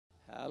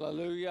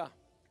Hallelujah.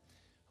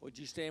 Would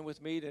you stand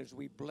with me as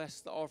we bless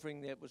the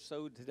offering that was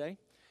sowed today?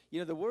 You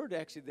know, the word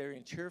actually there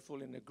in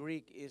cheerful in the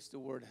Greek is the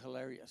word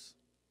hilarious.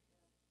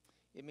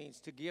 It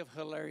means to give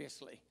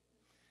hilariously.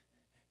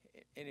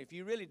 And if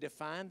you really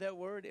define that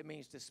word, it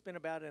means to spin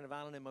about in a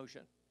violent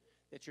emotion,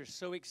 that you're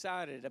so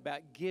excited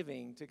about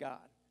giving to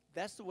God.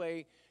 That's the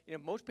way, you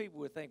know, most people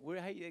would think, well,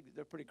 hey,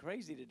 they're pretty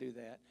crazy to do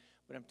that.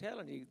 But I'm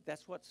telling you,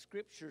 that's what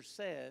Scripture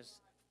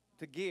says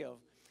to give.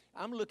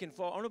 I'm looking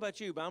forward, I don't know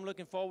about you, but I'm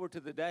looking forward to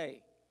the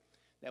day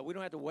that we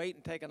don't have to wait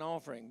and take an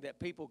offering,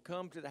 that people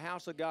come to the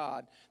house of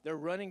God. They're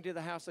running to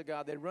the house of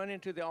God. They run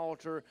into the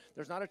altar.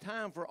 There's not a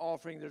time for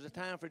offering. There's a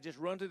time for just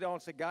run to the altar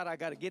and say, God, I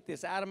got to get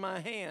this out of my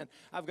hand.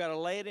 I've got to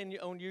lay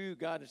it on you,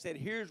 God, and said,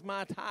 here's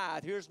my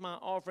tithe. Here's my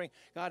offering.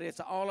 God, it's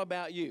all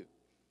about you.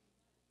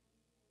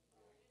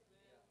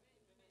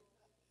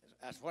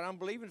 That's what I'm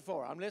believing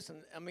for. I'm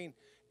listening. I mean,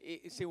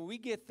 see, when we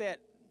get that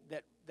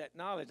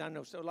knowledge, I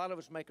know so a lot of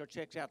us make our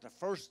checks out the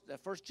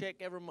first check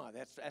every month.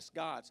 That's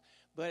God's.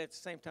 But at the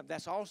same time,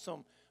 that's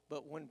awesome.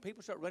 But when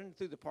people start running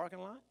through the parking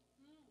lot,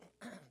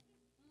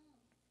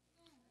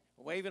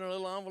 waving a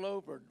little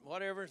envelope or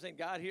whatever, and saying,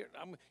 God, here,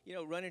 I'm,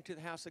 running to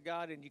the house of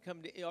God, and you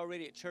come to,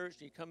 already at church,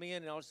 and you come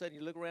in, and all of a sudden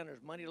you look around,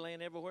 there's money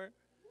laying everywhere.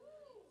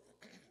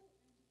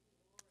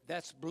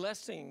 That's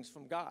blessings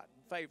from God,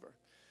 favor.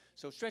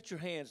 So stretch your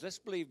hands. Let's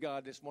believe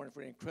God this morning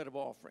for an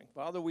incredible offering.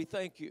 Father, we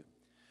thank you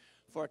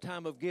for a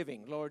time of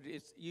giving. Lord,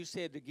 you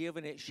said to give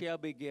and it shall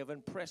be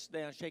given, pressed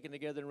down, shaken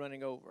together, and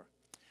running over.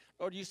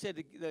 Lord, you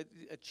said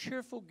a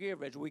cheerful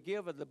giver, as we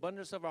give of the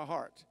abundance of our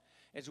heart.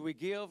 As we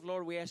give,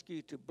 Lord, we ask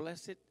you to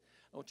bless it.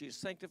 I want you to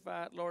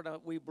sanctify it. Lord,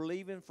 we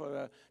believe in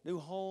for new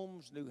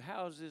homes, new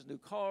houses, new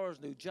cars,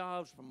 new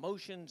jobs,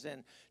 promotions,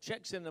 and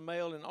checks in the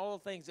mail, and all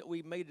the things that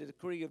we made a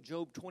decree of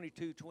Job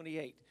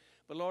 22:28.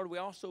 But, Lord, we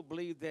also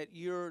believe that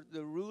you're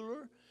the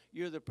ruler.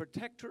 You're the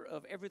protector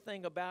of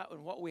everything about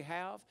and what we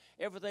have.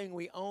 Everything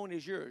we own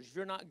is yours. If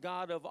you're not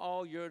God of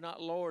all, you're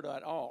not Lord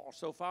at all.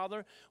 So,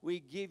 Father, we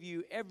give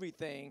you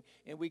everything,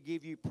 and we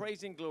give you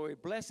praise and glory.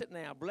 Bless it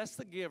now. Bless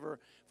the giver.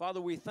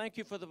 Father, we thank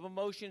you for the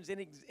promotions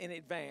in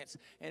advance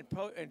and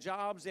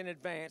jobs in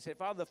advance. And,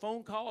 Father, the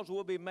phone calls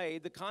will be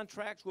made. The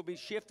contracts will be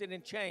shifted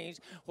and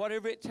changed.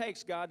 Whatever it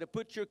takes, God, to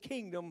put your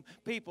kingdom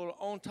people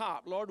on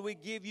top. Lord, we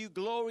give you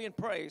glory and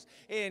praise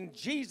in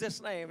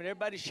Jesus' name. And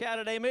everybody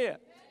shouted amen.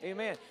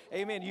 Amen.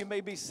 Amen. You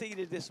may be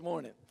seated this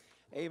morning.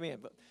 Amen.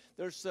 But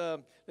there's,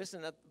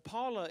 listen,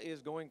 Paula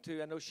is going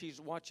to, I know she's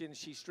watching,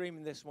 she's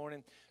streaming this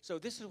morning. So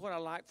this is what I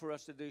like for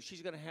us to do.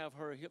 She's going to have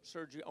her hip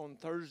surgery on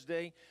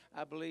Thursday,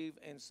 I believe.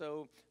 And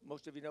so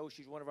most of you know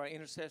she's one of our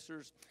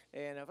intercessors.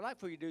 And I'd like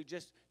for you to do,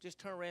 just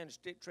turn around and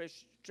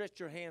stretch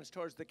your hands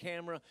towards the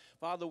camera.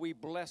 Father, we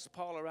bless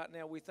Paula right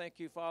now. We thank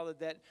you, Father,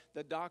 that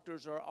the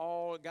doctors are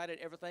all got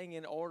everything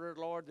in order,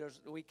 Lord.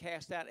 We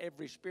cast out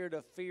every spirit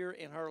of fear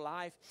in her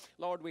life.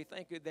 Lord, we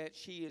thank you that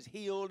she is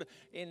healed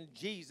in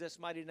Jesus'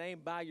 mighty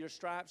name by your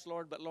stripes,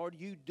 Lord. But, Lord,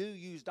 you do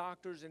use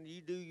doctors, and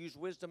you do use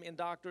wisdom in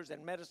doctors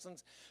and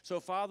medicines. So,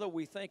 Father,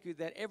 we thank you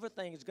that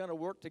everything is going to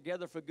work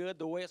together for good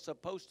the way it's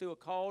supposed to,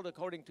 called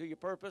according to your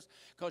purpose,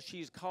 because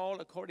she's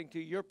called according to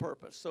your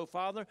purpose. So,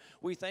 Father,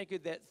 we thank you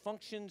that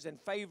functions and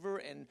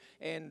favor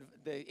and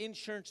the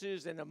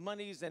insurances and the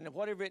monies and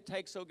whatever it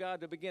takes, oh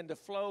God, to begin to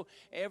flow.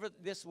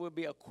 This will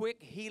be a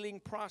quick healing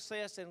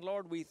process. And,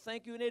 Lord, we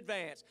thank you in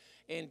advance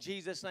in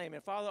Jesus' name.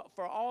 And, Father,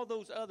 for all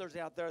those others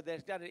out there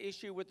that's got an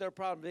issue with their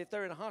problem, if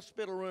they're in a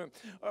hospital room,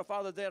 or,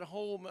 Father, they're at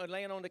home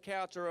laying on the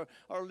couch or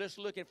just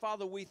looking,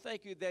 Father, we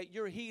thank you that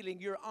you're healing,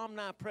 you're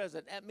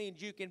omnipresent. That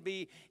means you can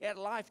be at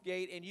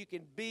Lifegate and you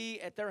can be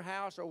at their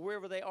house or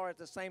wherever they are at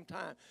the same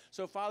time.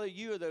 So, Father,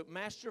 you are the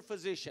master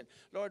physician.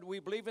 Lord, we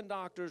believe in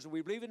doctors,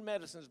 we believe in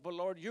medicines, but,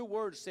 Lord, your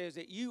word says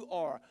that you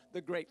are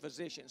the great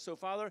physician. So,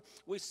 Father,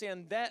 we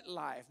send that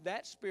life,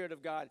 that Spirit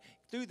of God,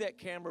 through that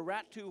camera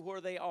right to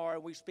where they are,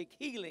 and we speak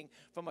healing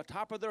from the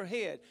top of their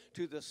head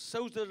to the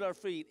soles of their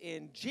feet.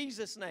 In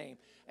Jesus' name,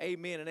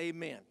 amen and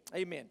amen.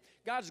 Amen.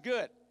 God's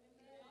good.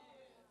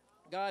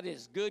 God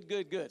is good,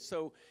 good, good.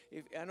 So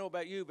if I know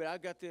about you, but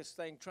I've got this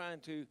thing trying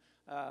to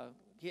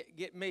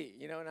get me,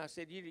 and I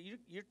said,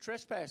 you're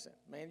trespassing,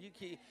 man.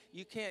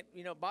 You can't,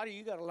 body,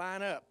 you got to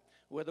line up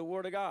with the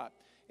Word of God.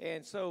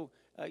 And so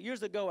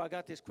years ago, I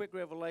got this quick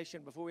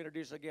revelation before we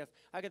introduce our gift.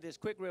 I got this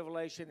quick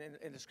revelation,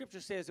 and the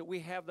Scripture says that we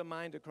have the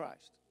mind of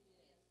Christ.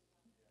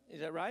 Is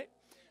that right?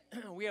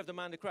 We have the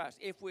mind of Christ.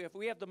 If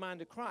we have the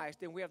mind of Christ,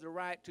 then we have the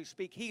right to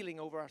speak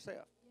healing over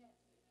ourselves.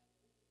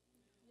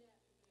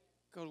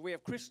 Because we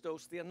have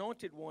Christos, the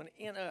anointed one,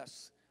 in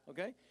us.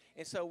 Okay?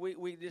 And so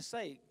we just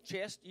say,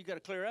 chest, you got to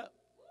clear up.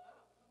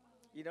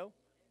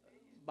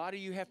 Body,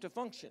 you have to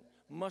function.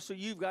 Muscle,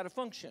 you've got to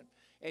function.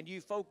 And you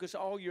focus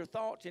all your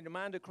thoughts in the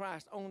mind of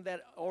Christ on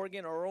that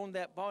organ or on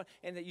that body,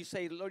 and that you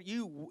say, Lord,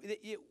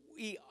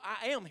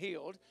 I am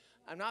healed.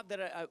 I'm not that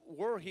I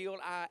were healed.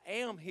 I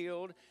am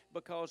healed,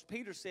 because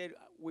Peter said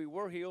we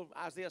were healed.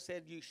 Isaiah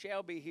said you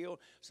shall be healed.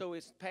 So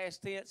it's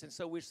past tense. And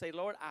so we say,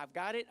 Lord, I've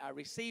got it. I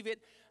receive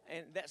it.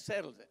 And that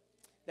settles it.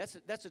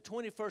 That's a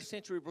 21st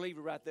century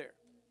believer right there.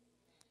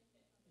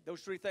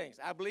 Those three things.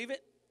 I believe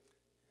it.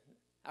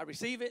 I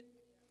receive it.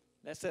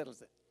 That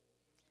settles it.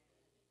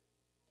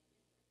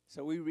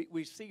 So we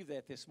receive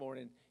that this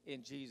morning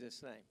in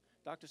Jesus' name.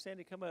 Dr.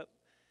 Sandy, come up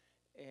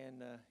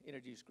and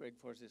introduce Greg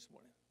for us this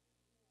morning.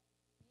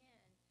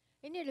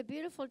 Isn't it a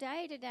beautiful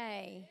day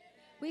today?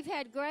 We've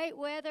had great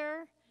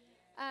weather,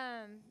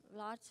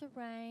 lots of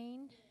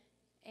rain,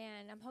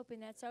 and I'm hoping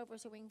that's over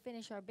so we can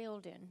finish our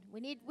building.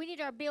 We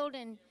need our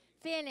building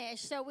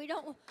finished, so we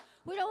don't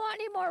want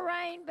any more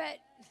rain. But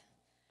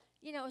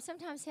you know,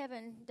 sometimes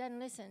heaven doesn't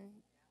listen,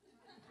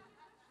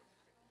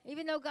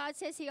 even though God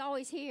says He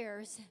always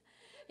hears.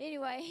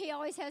 Anyway, He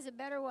always has a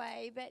better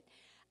way. But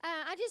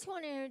I just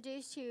want to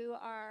introduce to you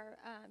our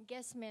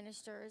guest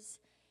ministers.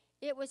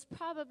 It was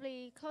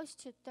probably close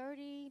to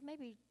 30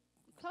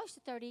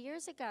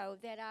 years ago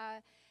that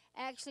I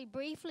actually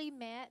briefly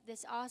met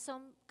this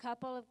awesome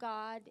couple of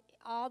God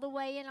all the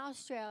way in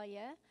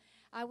Australia.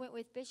 I went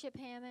with Bishop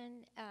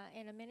Hammond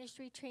and a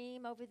ministry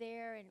team over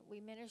there, and we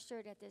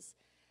ministered at this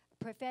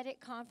prophetic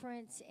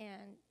conference,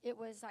 and it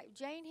was like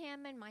Jane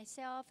Hammond,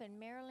 myself, and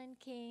Marilyn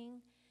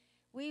King.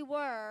 We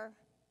were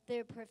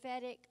the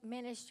prophetic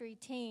ministry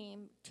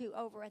team to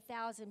over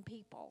 1,000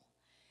 people.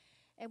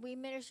 And we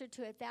ministered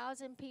to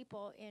 1,000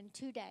 people in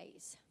 2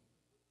 days.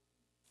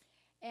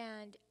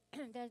 And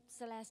that's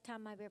the last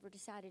time I've ever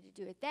decided to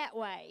do it that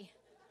way.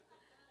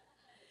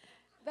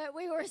 But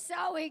we were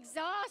so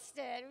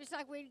exhausted. It was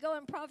like we'd go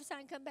and prophesy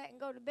and come back and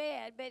go to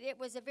bed. But it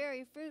was a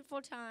very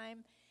fruitful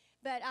time.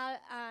 But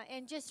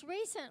and just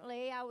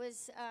recently, I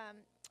was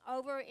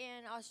over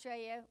in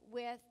Australia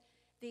with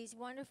these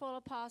wonderful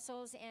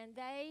apostles, and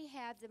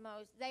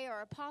they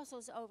are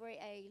apostles over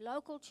a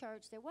local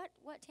church there.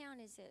 What town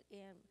is it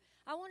in?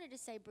 I wanted to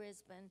say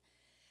Brisbane.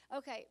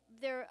 Okay,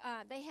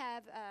 they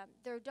have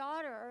their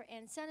daughter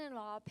and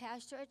son-in-law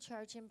pastor a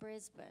church in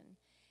Brisbane,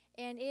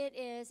 and it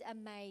is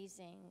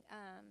amazing.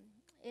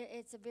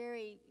 It's a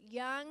very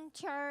young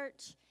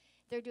church.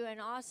 They're doing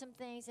awesome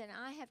things, and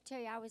I have to tell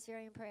you, I was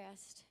very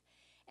impressed.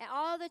 And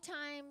all the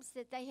times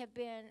that they have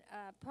been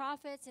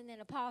prophets and then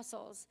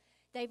apostles,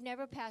 they've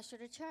never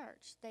pastored a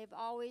church. They've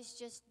always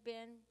just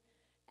been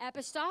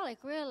apostolic,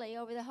 really,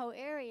 over the whole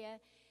area.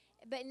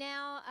 But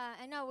now,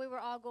 I know we were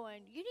all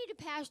going, you need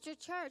to pastor a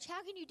church.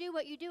 How can you do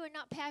what you do and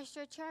not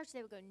pastor a church?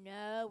 They would go,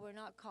 no, we're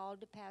not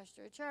called to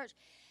pastor a church.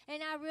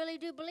 And I really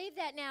do believe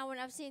that now when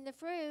I've seen the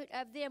fruit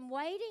of them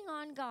waiting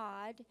on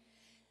God.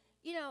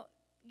 You know,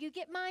 you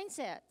get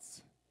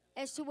mindsets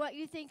as to what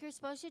you think you're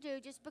supposed to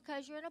do just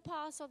because you're an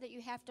apostle, that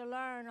you have to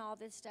learn all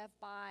this stuff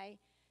by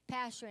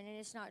pastoring, and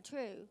it's not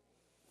true.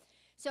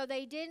 So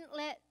they didn't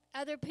let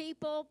other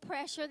people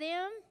pressure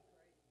them.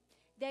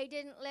 They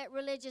didn't let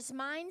religious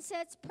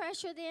mindsets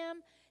pressure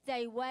them.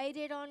 They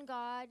waited on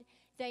God.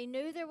 They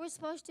knew there was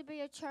supposed to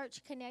be a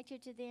church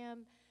connected to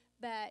them,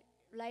 but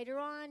later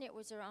on it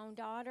was their own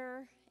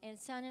daughter and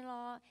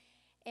son-in-law,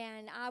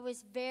 and I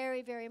was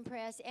very, very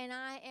impressed. And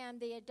I am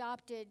the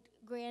adopted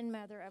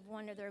grandmother of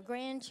one of their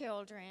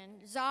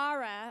grandchildren,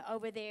 Zara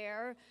over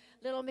there,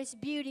 little Miss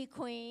Beauty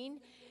Queen.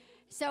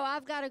 So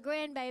I've got a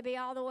grandbaby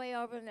all the way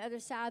over on the other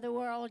side of the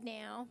world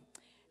now.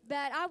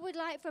 But I would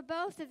like for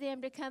both of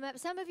them to come up.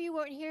 Some of you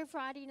weren't here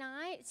Friday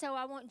night, so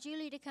I want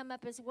Julie to come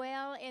up as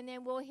well, and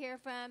then we'll hear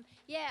from,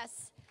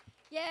 yes,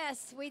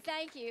 we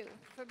thank you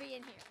for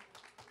being here.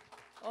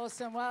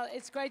 Awesome. Well,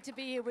 it's great to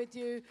be here with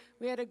you.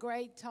 We had a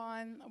great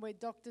time with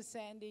Dr.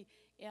 Sandy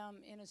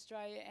in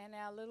Australia, and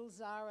our little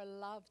Zara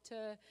loved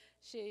her.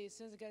 She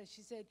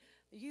said,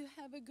 you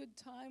have a good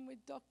time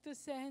with Dr.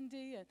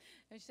 Sandy? And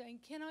she's saying,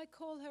 can I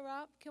call her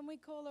up? Can we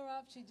call her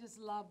up? She just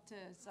loved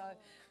her. So,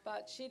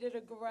 but she did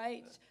a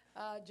great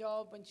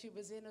job when she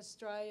was in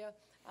Australia.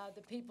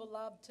 The people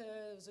loved her.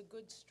 There was a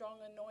good, strong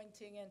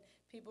anointing, and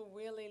people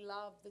really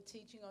loved the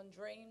teaching on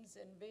dreams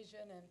and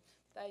vision, and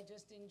they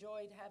just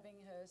enjoyed having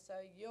her. So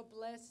you're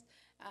blessed,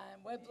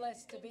 and we're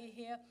blessed to be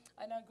here.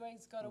 I know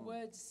Greg's got a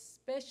word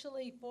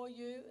specially for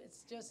you.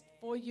 It's just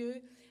for you.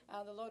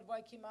 The Lord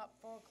woke him up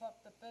 4 o'clock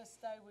the first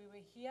day we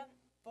were here,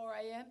 4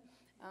 a.m.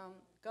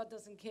 God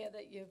doesn't care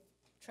that you've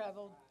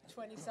traveled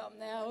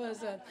 20-something hours,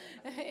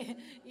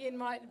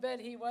 but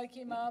he woke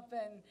him up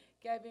and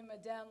gave him a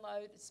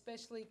download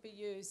especially for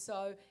you.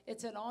 So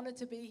it's an honor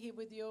to be here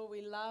with you.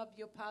 We love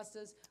your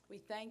pastors. We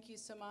thank you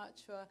so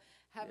much for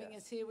having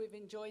us here. We've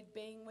enjoyed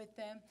being with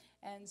them.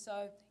 And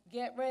so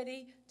get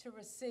ready to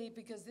receive,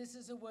 because this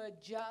is a word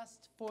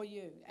just for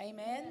you.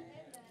 Amen?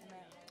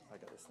 I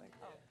got this thing.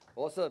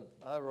 Awesome.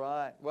 All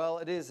right. Well,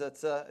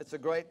 it's a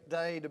great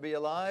day to be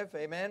alive.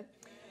 Amen.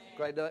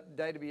 Great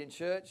day to be in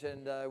church,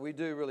 and we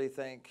do really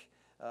thank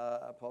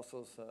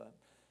Apostles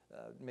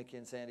Mickey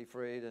and Sandy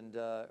Freed, and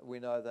we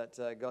know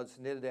that God's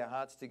knitted our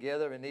hearts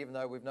together, and even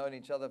though we've known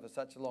each other for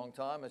such a long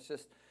time, it's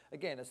just,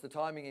 again, it's the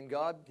timing in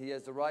God. He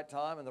has the right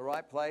time and the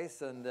right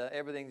place, and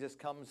everything just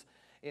comes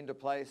into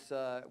place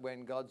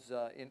when God's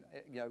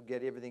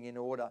get everything in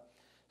order.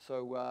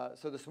 So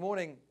this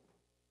morning,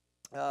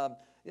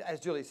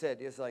 as Julie said,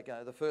 it's like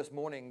the first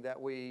morning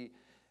that we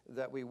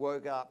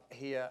woke up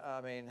here.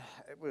 I mean,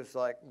 it was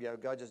like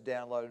God just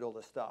downloaded all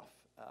the stuff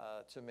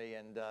to me,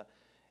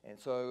 And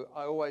so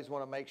I always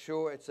want to make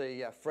sure it's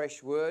a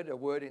fresh word, a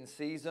word in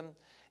season.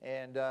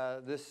 And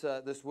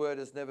this word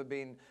has never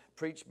been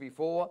preached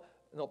before,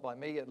 not by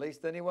me at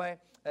least anyway.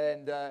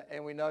 And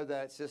we know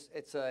that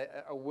it's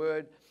a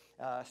word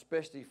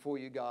especially for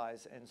you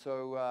guys. And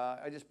so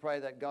I just pray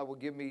that God will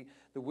give me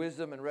the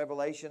wisdom and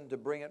revelation to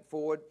bring it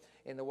forward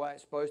in the way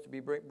it's supposed to be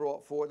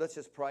brought forward. Let's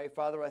just pray.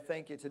 Father, I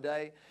thank you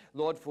today,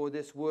 Lord, for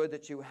this word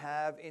that you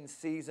have in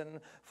season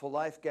for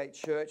Lifegate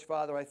Church.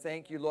 Father, I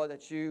thank you, Lord,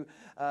 that you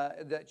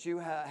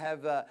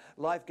have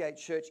Lifegate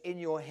Church in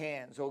your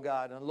hands, oh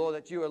God. And Lord,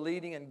 that you are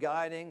leading and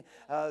guiding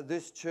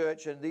this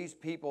church and these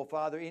people,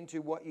 Father,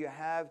 into what you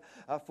have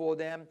for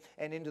them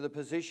and into the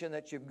position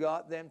that you've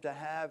got them to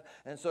have.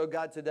 And so,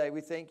 God, today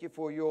we thank you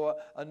for your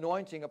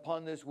anointing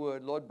upon this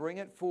word. Lord, bring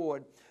it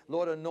forward.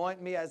 Lord,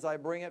 anoint me as I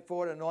bring it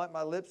forward. Anoint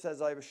my lips as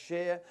I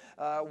share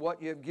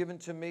what you've given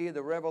to me,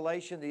 the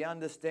revelation, the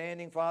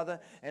understanding, Father.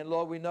 And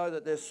Lord, we know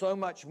that there's so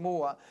much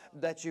more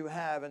that you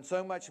have, and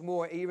so much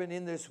more even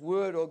in this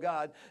word, oh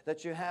God,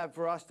 that you have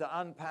for us to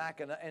unpack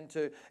and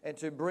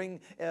to bring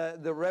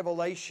the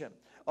revelation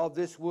of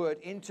this word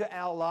into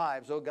our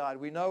lives, oh God.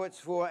 We know it's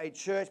for a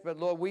church, but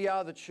Lord, we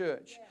are the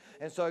church.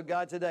 And so,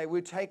 God, today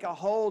we take a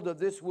hold of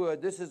this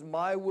word. This is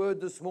my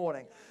word this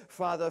morning,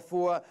 Father,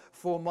 for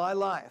my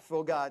life,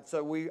 oh God.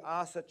 So we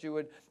ask that you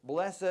would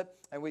bless it,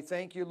 and we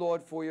thank you,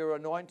 Lord, for your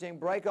anointing.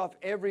 Break off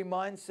every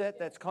mindset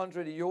that's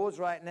contrary to yours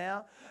right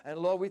now. And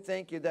Lord, we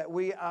thank you that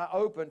we are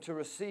open to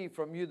receive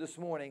from you this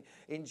morning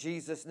in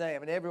Jesus'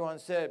 name. And everyone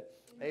said,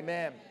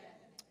 Amen.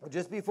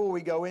 Just before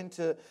we go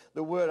into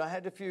the word, I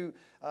had a few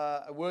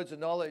words of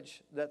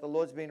knowledge that the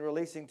Lord's been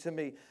releasing to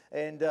me.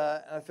 And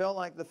I felt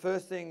like the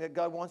first thing that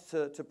God wants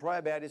to pray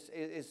about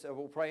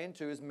we'll pray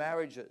into is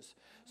marriages.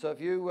 So if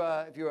you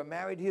are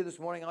married here this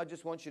morning, I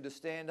just want you to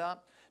stand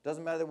up.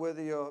 Doesn't matter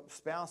whether your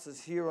spouse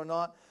is here or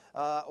not.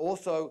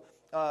 Also,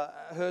 I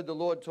heard the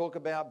Lord talk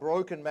about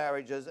broken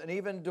marriages and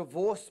even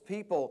divorced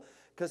people.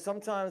 Because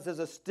sometimes there's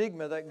a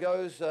stigma that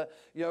goes,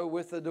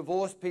 with the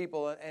divorced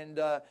people, and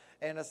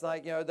it's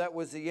like, that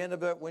was the end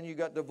of it when you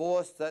got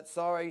divorced. That's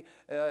sorry,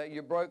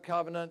 you broke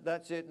covenant.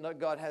 That's it. No,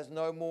 God has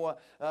no more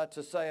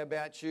to say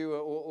about you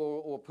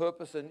or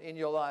purpose in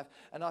your life.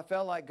 And I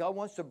felt like God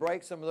wants to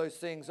break some of those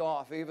things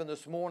off even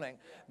this morning,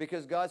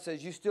 because God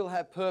says you still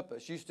have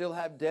purpose, you still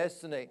have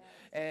destiny,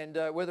 and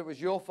whether it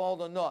was your fault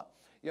or not.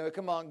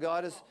 Come on,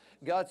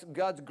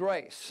 God's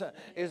grace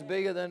is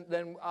bigger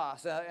than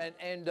us,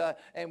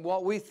 and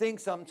what we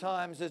think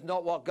sometimes is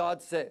not what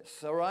God says,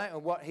 all right,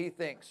 and what He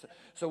thinks.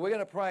 So we're going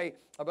to pray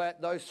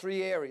about those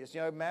three areas,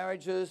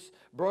 marriages,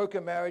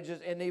 broken marriages,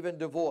 and even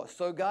divorce.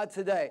 So God,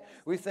 today,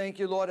 we thank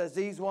you, Lord, as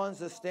these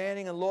ones are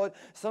standing, and Lord,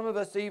 some of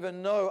us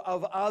even know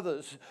of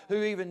others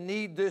who even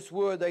need this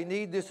word. They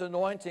need this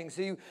anointing.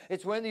 See,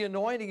 it's when the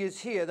anointing is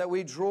here that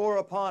we draw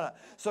upon it.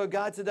 So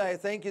God, today, I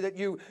thank you that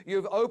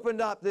you've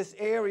opened up this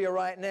area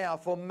right now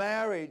for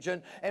marriage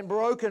and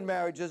broken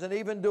marriages and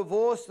even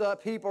divorced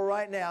people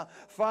right now.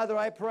 Father,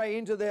 I pray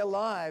into their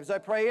lives. I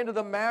pray into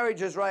the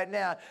marriages right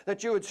now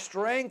that you would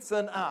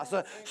strengthen us,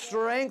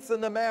 strengthen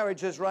the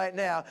marriages right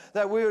now,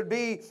 that we would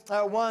be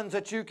ones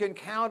that you can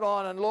count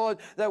on, and Lord,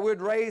 that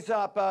we'd raise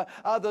up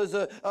others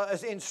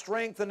in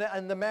strength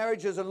and the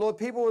marriages. And Lord,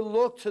 people would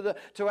look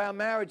to our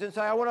marriage and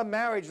say, I want a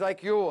marriage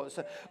like yours.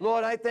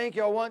 Lord, I thank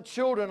you. I want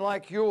children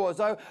like yours.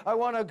 I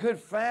want a good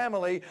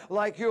family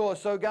like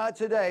yours. So God,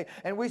 today,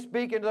 and we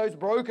speak into those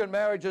broken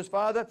marriages,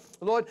 Father,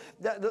 Lord,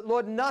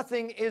 Lord,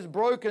 nothing is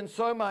broken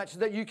so much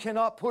that you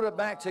cannot put it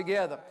back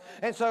together.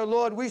 And so,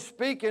 Lord, we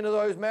speak into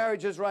those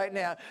marriages right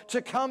now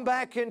to come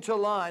back into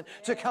line,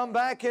 to come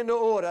back into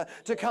order,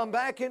 to come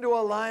back into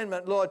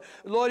alignment, Lord.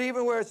 Lord,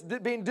 even where it's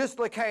been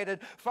dislocated,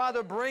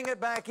 Father, bring it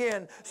back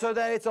in so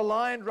that it's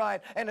aligned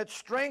right and it's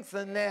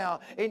strengthened now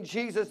in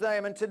Jesus'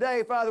 name. And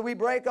today, Father, we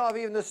break off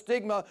even the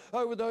stigma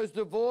over those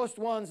divorced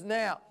ones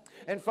now.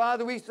 And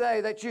Father, we say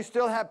that you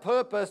still have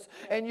purpose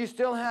and you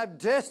still have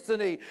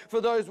destiny for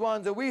those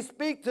ones. And we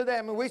speak to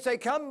them and we say,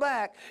 come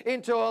back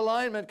into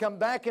alignment, come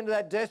back into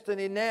that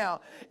destiny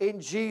now in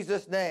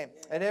Jesus' name.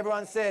 And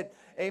everyone said,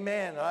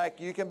 amen. All right,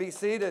 you can be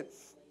seated.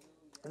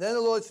 And then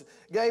the Lord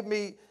gave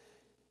me,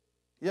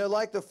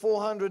 like the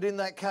 400 in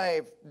that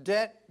cave,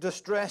 debt,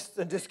 distressed,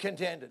 and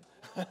discontented.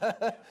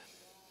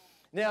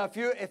 Now, if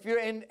you're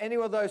in any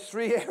of those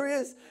three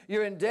areas,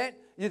 you're in debt,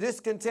 you're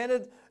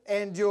discontented,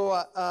 and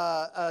you're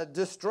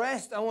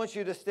distressed, I want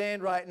you to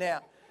stand right now.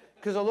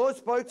 Because the Lord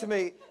spoke to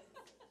me,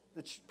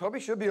 it probably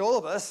should be all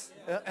of us.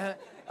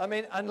 I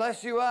mean,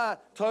 unless you are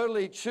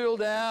totally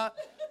chilled out,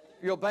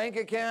 your bank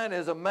account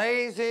is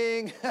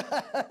amazing.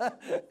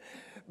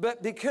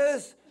 But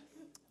because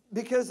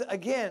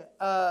again,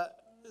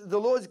 the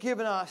Lord's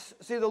given us,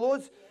 the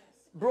Lord's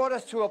brought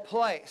us to a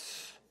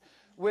place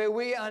where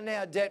we are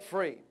now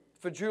debt-free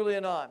for Julie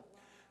and I.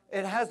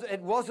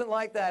 It wasn't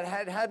like that.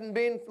 It hadn't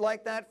been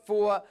like that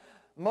for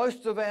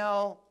most of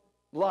our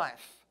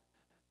life.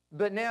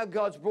 But now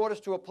God's brought us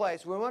to a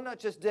place where we're not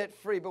just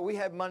debt-free, but we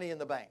have money in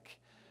the bank.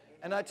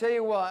 And I tell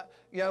you what,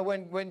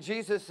 when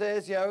Jesus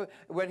says,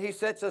 when he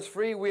sets us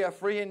free, we are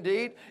free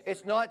indeed.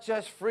 It's not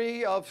just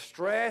free of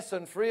stress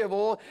and free of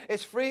all.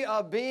 It's free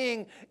of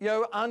being,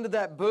 under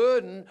that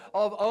burden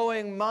of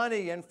owing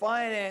money and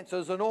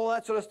finances and all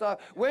that sort of stuff.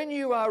 When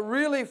you are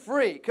really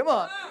free, come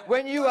on,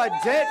 when you are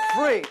debt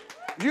free,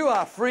 you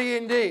are free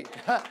indeed.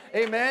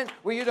 Amen.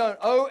 Where you don't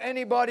owe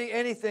anybody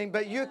anything,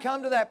 but you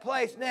come to that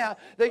place now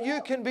that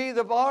you can be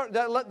the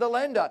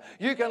lender.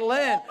 You can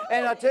lend.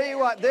 And I tell you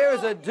what, there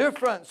is a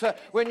difference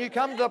when you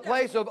come to the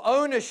place of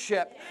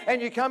ownership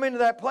and you come into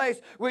that place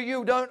where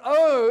you don't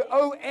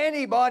owe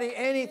anybody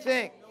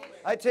anything.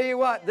 I tell you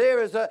what,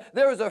 there is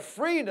a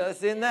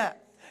freeness in that.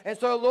 And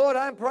so, Lord,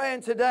 I'm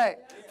praying today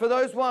for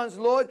those ones,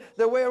 Lord,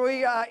 that where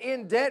we are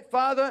in debt,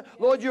 Father,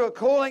 Lord, you are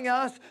calling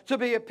us to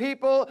be a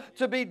people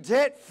to be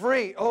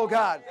debt-free, oh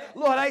God.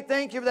 Lord, I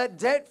thank you for that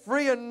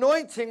debt-free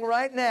anointing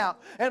right now.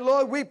 And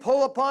Lord, we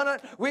pull upon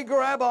it. We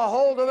grab a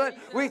hold of it.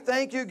 We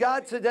thank you,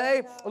 God,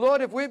 today. Lord,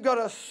 if we've got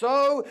to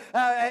sow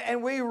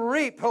and we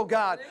reap, oh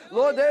God.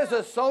 Lord, there's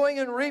a sowing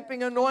and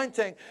reaping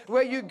anointing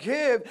where you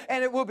give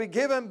and it will be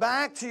given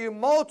back to you,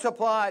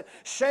 multiplied,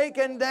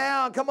 shaken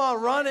down, come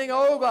on, running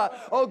over.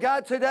 Oh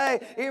God, today,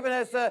 even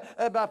as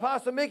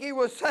Pastor Mickey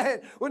was saying,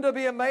 wouldn't it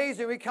be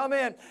amazing? We come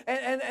in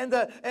and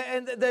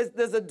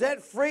there's a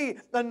debt-free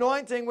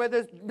anointing where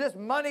there's this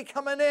money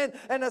coming in,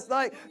 and it's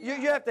like you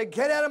have to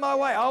get out of my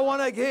way. I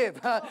want to give,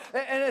 and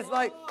it's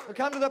like we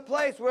come to the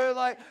place where it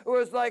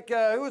was like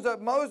who was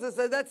it? Moses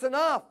said, "That's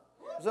enough."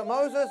 Was it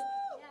Moses?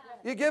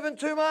 You're giving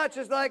too much.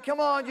 It's like, come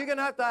on, you're going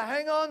to have to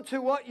hang on to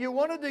what you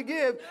wanted to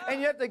give,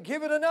 and you have to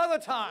give it another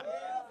time.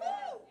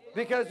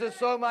 Because there's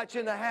so much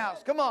in the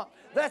house. Come on.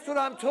 That's what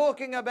I'm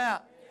talking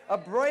about. A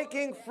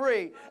breaking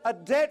free, a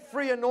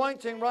debt-free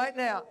anointing right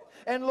now.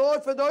 And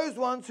Lord, for those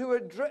ones who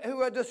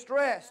are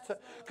distressed,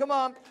 come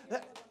on,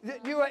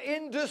 you are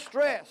in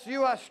distress.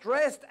 You are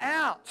stressed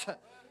out.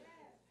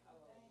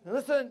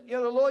 Listen,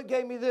 the Lord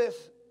gave me this.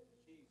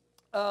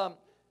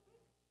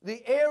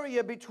 The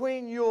area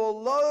between your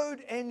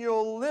load and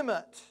your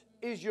limit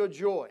is your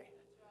joy.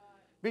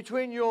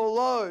 Between your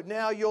load.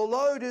 Now, your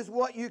load is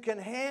what you can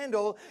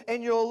handle,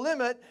 and your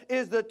limit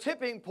is the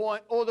tipping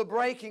point or the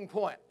breaking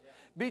point.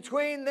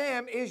 Between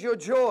them is your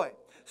joy.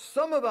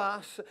 Some of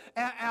us,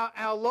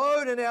 our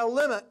load and our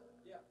limit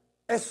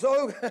is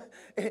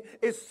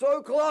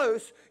so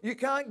close, you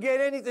can't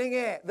get anything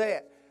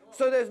there.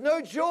 So there's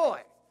no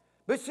joy.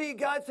 But see,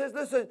 God says,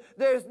 listen,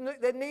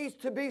 there needs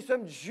to be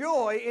some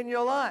joy in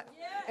your life.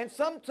 Yeah. And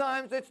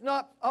sometimes it's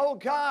not, oh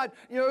God,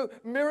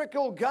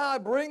 miracle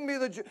God, bring me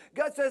the joy.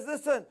 God says,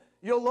 listen,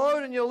 your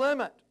load and your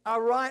limit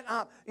are right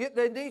up.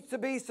 There needs to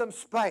be some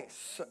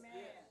space. Amen.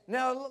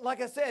 Now,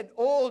 like I said,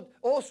 all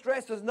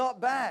stress is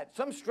not bad.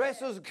 Some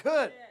stress is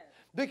good.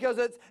 Because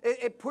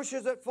it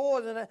pushes it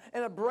forward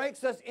and it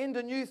breaks us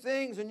into new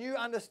things and new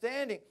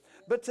understanding.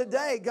 But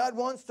today, God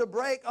wants to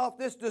break off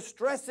this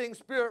distressing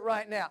spirit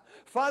right now.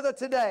 Father,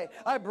 today,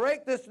 I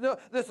break this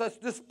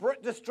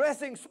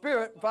distressing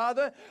spirit,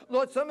 Father.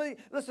 Lord,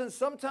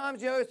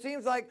 sometimes, it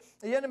seems like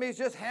the enemy's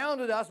just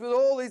hounded us with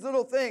all these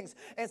little things.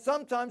 And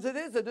sometimes it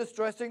is a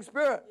distressing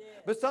spirit. Yeah.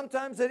 But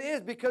sometimes it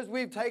is because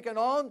we've taken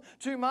on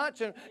too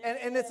much, and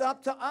it's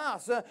up to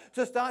us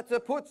to start to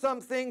put some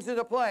things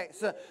into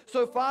place.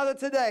 So, Father,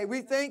 today,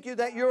 we thank you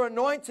that your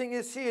anointing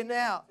is here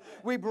now.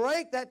 We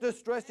break that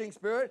distressing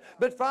spirit,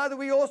 but Father,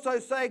 we also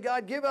say,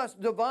 God, give us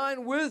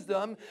divine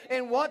wisdom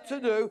in what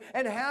to do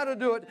and how to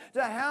do it,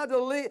 how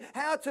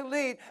to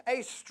lead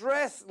a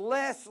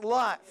stress-less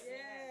life.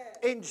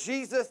 Yeah. In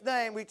Jesus'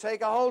 name, we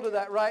take a hold of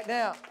that right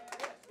now.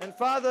 And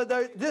Father,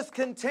 those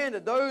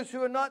discontented, those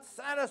who are not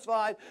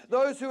satisfied,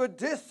 those who are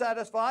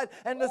dissatisfied,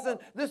 and listen,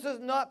 this is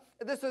not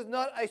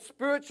a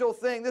spiritual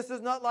thing. This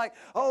is not like,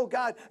 oh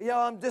God,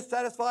 I'm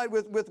dissatisfied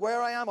with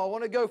where I am. I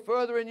want to go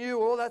further in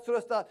you, all that sort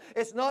of stuff.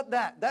 It's not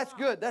that. That's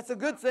good. That's a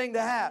good thing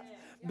to have.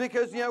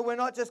 Because, we're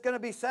not just going to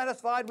be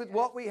satisfied with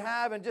what we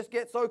have and just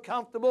get so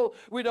comfortable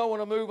we don't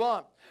want to move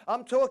on.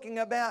 I'm talking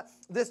about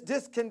this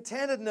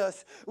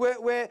discontentedness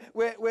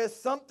where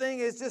something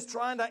is just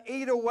trying to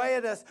eat away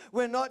at us.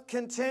 We're not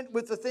content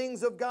with the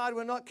things of God.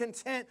 We're not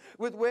content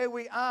with where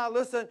we are.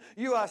 Listen,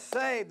 you are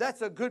saved.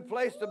 That's a good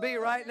place to be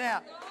right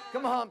now.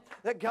 Come on,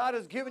 that God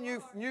has given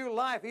you new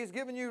life. He's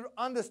given you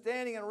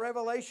understanding and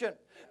revelation.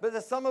 But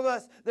there's some of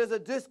us, there's a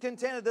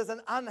discontented, there's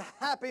an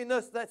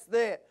unhappiness that's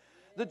there.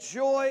 The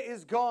joy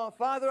is gone.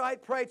 Father, I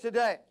pray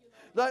today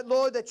that,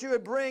 Lord, that you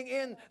would bring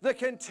in the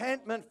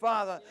contentment,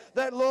 Father.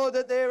 That, Lord,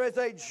 that there is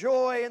a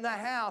joy in the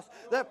house.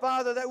 That,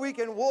 Father, that we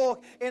can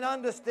walk in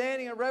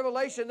understanding and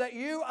revelation that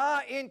you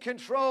are in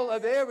control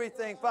of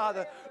everything,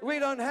 Father. We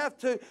don't have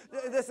to,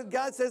 listen,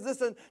 God says,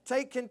 listen,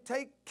 take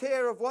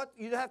care of what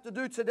you have to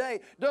do today.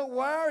 Don't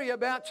worry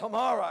about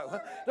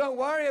tomorrow. Don't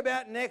worry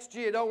about next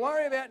year. Don't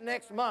worry about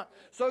next month.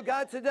 So,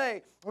 God,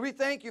 today, we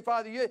thank you,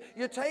 Father.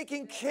 You're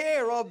taking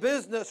care of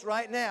business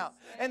right now.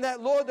 And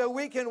that, Lord, that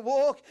we can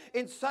walk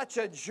in such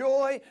a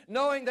joy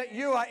knowing that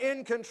you are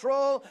in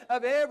control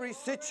of every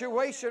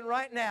situation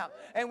right now.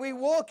 And we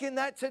walk in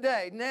that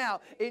today, now,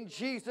 in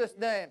Jesus'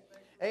 name.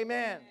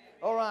 Amen.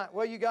 All right.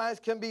 Well, you guys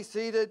can be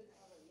seated.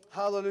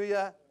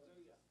 Hallelujah.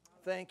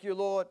 Thank you,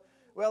 Lord.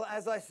 Well,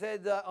 as I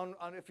said,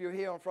 if you're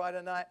here on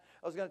Friday night,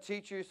 I was going to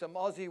teach you some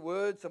Aussie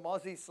words, some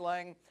Aussie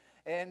slang.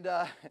 And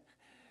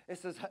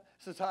this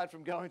is hard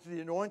from going to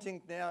the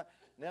anointing now.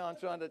 Now I'm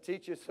trying to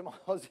teach you some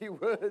Aussie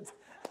words.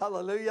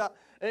 Hallelujah.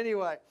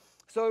 Anyway,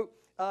 so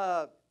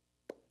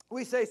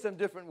we say some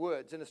different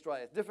words in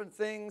Australia. Different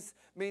things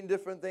mean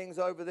different things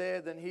over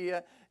there than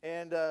here.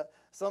 And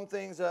some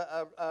things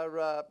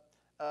are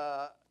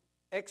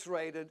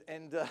X-rated,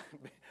 and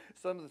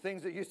some of the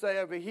things that you say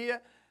over here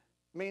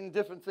mean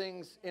different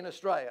things in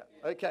Australia.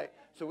 Okay,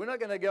 so we're not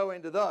going to go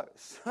into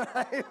those.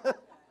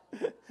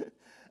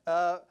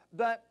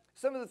 But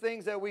some of the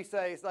things that we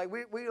say is like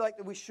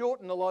we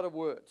shorten a lot of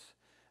words.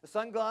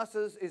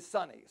 Sunglasses is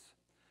sunnies.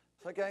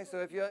 Okay,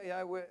 so if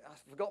I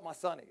forgot my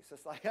sunnies.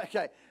 It's like,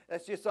 okay,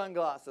 that's your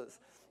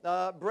sunglasses.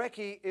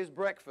 Brekkie is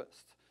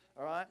breakfast.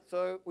 All right,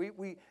 so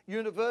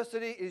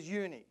university is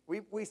uni.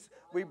 We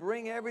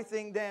bring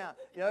everything down.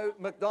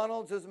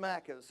 McDonald's is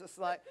Macca's. It's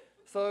like,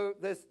 so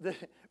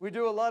we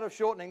do a lot of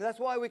shortening. That's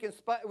why we can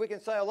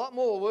say a lot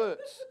more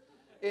words.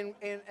 And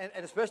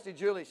especially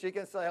Julie, she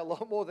can say a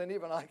lot more than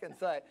even I can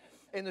say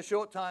in the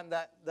short time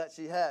that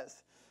she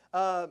has.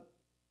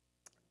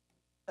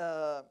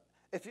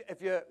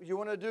 If you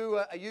want to do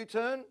a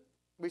U-turn,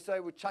 we say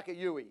we chuck a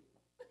Yui.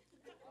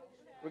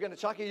 We're going to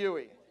chuck a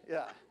Yui.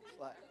 Yeah.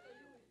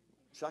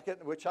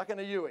 We're chucking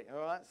a Yui, all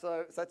right?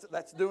 So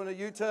that's doing a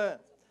U-turn.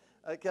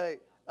 Okay.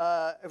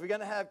 If we're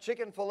going to have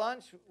chicken for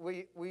lunch,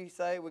 we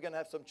say we're going to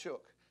have some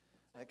chook.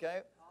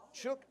 Okay?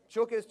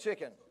 Chook is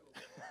chicken.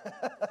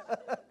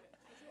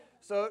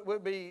 So it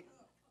would be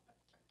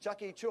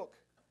Chucky Chook,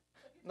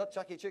 not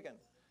Chucky Chicken.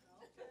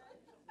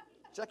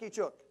 Chucky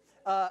Chook.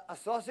 A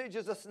sausage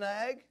is a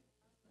snag,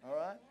 all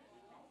right?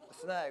 A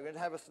snag. We're going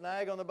to have a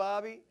snag on the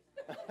barbie.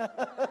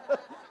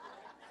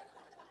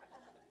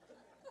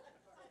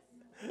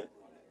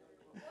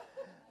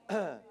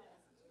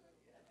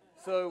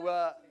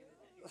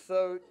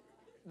 So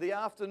the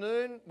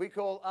afternoon we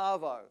call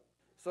Arvo.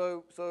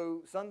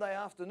 So Sunday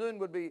afternoon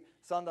would be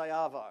Sunday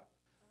Arvo.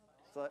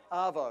 So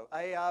Arvo,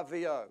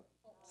 A-R-V-O,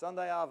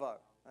 Sunday Arvo.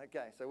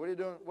 Okay, so what are you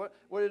doing? What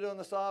are you doing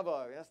this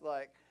Arvo? That's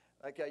like,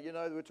 okay,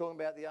 we're talking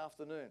about the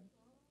afternoon.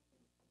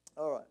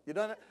 All right,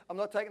 I'm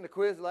not taking the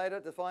quiz later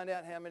to find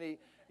out how many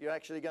you're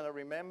actually going to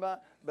remember,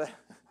 but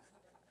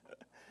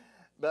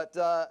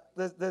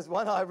there's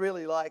one I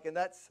really like, and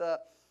that's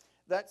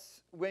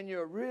when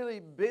you're really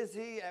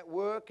busy at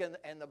work and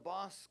the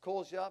boss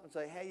calls you up and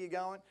say, how you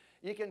going?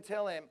 You can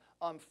tell him,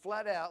 I'm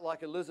flat out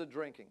like a lizard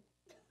drinking.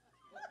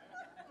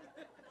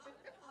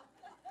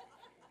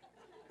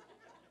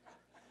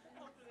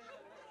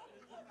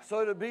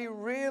 So to be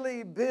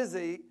really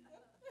busy,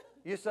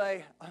 you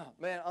say, oh,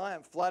 man, I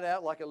am flat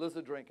out like a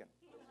lizard drinking.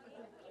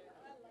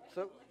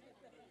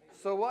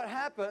 So what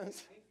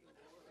happens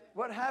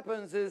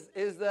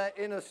is that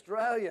in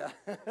Australia,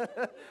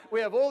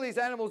 we have all these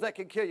animals that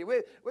can kill you.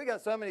 We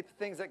got so many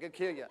things that can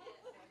kill you.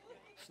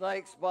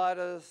 Snakes,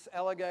 spiders,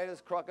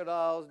 alligators,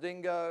 crocodiles,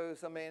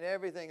 dingoes. I mean,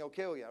 everything will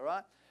kill you,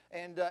 right?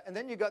 And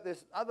then you got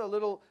this other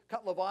little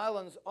couple of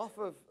islands on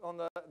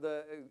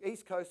the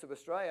east coast of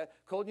Australia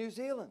called New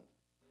Zealand.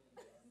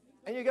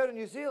 And you go to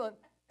New Zealand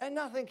and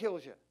nothing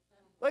kills you.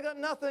 They got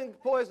nothing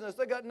poisonous.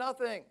 They got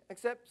nothing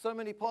except so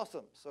many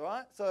possums, all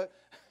right? So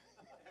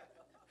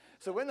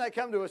when they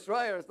come to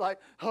Australia, it's like,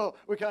 oh,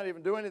 we can't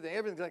even do anything.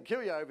 Everything's going to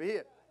kill you over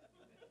here.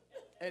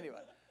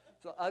 Anyway,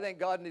 so I think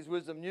God in his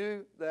wisdom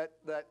knew that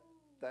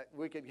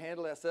we could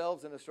handle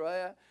ourselves in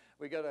Australia.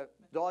 We got to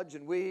dodge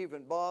and weave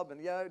and bob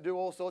and do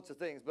all sorts of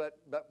things, but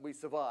we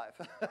survive.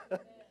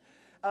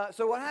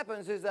 So what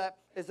happens is that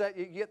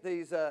you get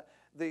these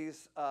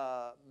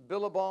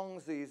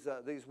billabongs,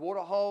 these water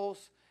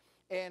holes,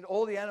 and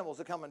all the animals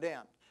are coming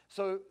down.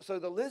 So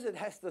the lizard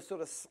has to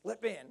sort of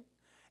slip in.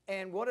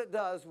 And what it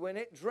does, when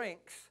it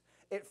drinks,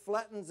 it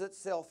flattens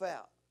itself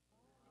out,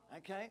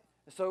 okay?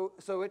 So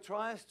it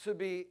tries to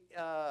be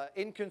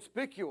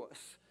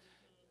inconspicuous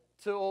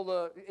to all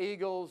the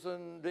eagles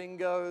and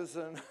dingoes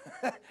and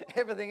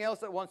everything else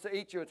that wants to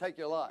eat you or take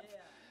your life. Yeah.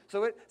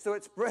 So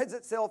it spreads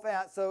itself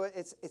out so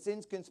it's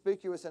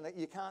inconspicuous and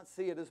you can't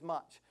see it as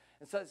much.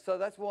 And so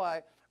that's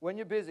why when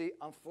you're busy,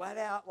 I'm flat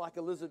out like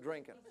a lizard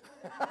drinking.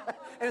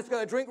 And it's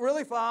going to drink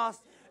really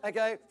fast,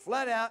 okay,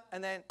 flat out,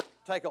 and then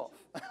take off.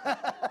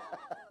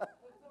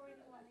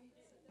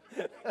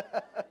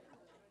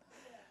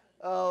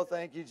 Oh,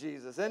 thank you,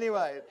 Jesus.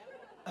 Anyway,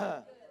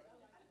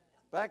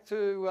 back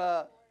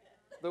to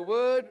the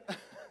word. That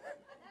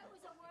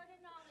was a word of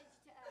knowledge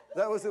to us.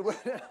 That was a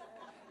word.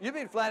 You've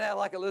been flat out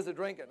like a lizard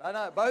drinking. I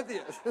know, both of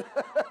you.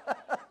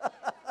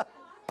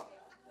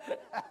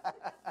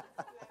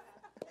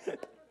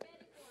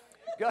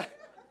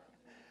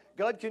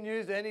 God can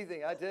use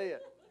anything, I tell you.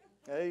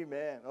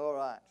 Amen. All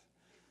right.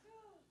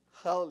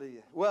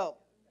 Hallelujah. Well,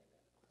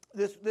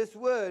 this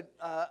word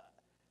I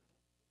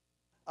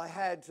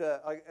had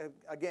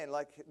again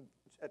like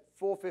at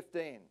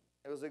 4:15.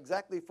 It was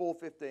exactly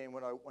 4:15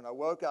 when I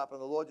woke up,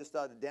 and the Lord just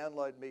started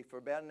downloading me for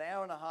about an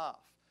hour and a half.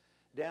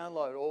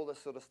 download all this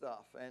sort of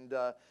stuff, and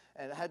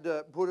had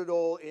to put it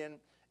all in,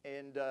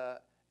 and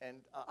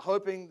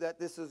hoping that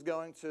this is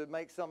going to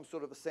make some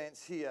sort of a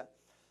sense here.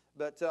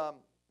 But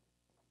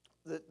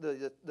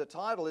the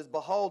title is,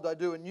 Behold, I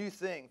do a new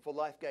thing for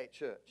Lifegate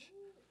Church.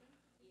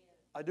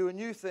 I do a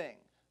new thing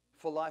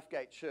for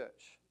Lifegate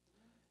Church.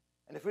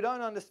 And if we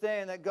don't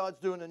understand that God's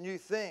doing a new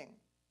thing,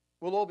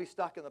 we'll all be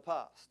stuck in the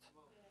past.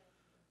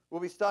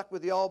 We'll be stuck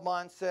with the old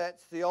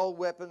mindsets, the old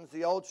weapons,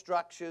 the old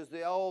structures,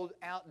 the old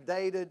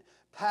outdated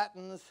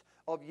patterns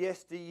of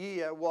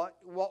yesteryear. What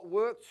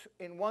worked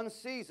in one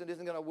season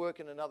isn't going to work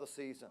in another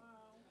season.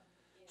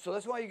 So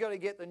that's why you've got to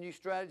get the new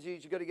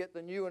strategies, you've got to get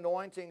the new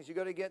anointings, you've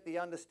got to get the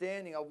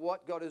understanding of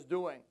what God is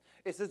doing.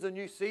 This is a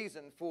new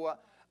season for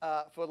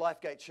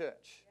Lifegate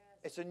Church.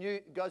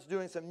 God's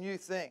doing some new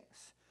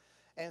things.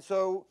 And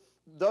so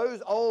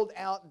those old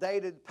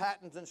outdated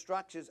patterns and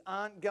structures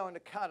aren't going to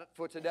cut it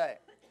for today.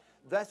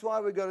 That's why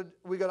we've got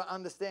to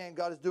understand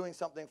God is doing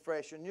something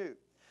fresh and new.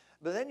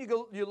 But then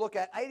you look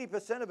at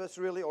 80% of us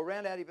really, or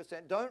around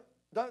 80%,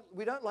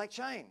 we don't like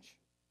change.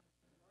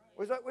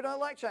 We don't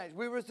like change.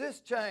 We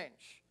resist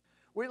change.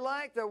 We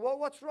like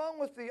what's wrong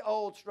with the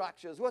old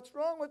structures? What's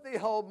wrong with the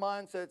old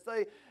mindsets?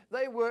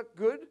 They work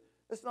good.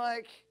 It's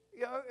like,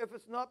 if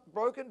it's not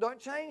broken, don't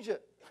change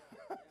it.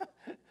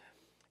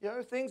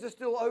 Things are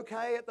still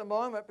okay at the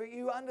moment, but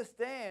you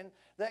understand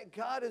that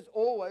God is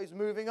always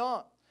moving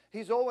on.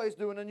 He's always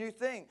doing a new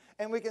thing.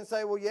 And we can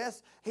say, well,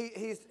 yes,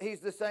 he's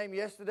the same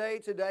yesterday,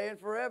 today, and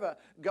forever.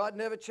 God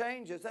never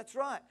changes. That's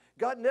right.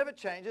 God never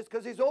changes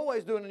because he's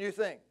always doing a new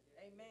thing.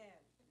 Amen.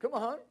 Come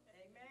on. Amen.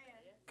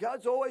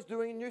 God's always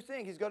doing a new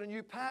thing. He's got a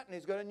new pattern.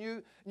 He's got a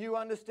new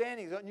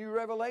understanding. He's got new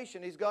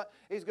revelation. He's got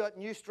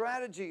new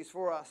strategies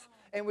for us.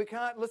 And we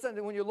can't,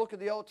 listen, when you look at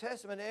the Old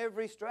Testament,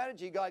 every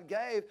strategy God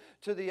gave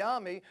to the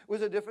army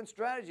was a different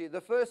strategy.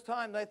 The first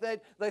time they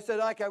said,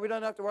 okay, we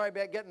don't have to worry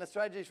about getting the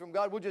strategies from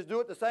God. We'll just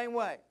do it the same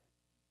way.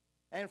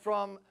 And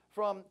from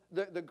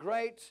the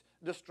great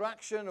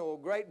destruction or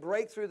great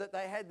breakthrough that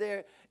they had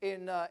there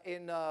in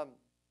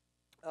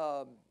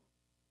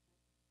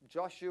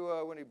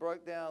Joshua when he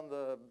broke down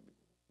the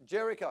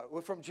Jericho.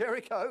 Well, from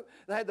Jericho,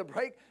 they had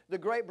the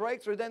great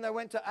breakthrough. Then they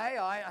went to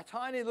Ai, a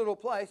tiny little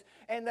place,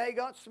 and they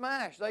got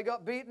smashed. They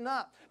got beaten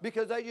up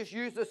because they just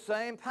used the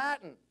same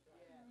pattern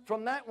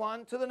from that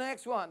one to the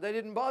next one. They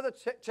didn't bother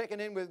checking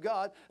in with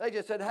God. They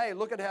just said, hey,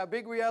 look at how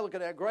big we are. Look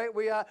at how great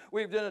we are.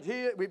 We've done it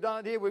here. We've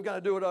done it here. We're going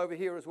to do it over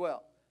here as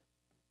well,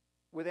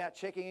 without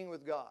checking in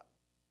with God.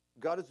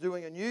 God is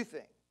doing a new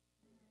thing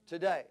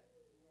today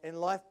in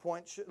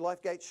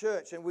Lifegate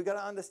Church, and we've got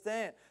to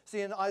understand.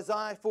 See, in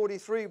Isaiah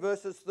 43,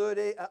 verses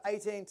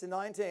 18 to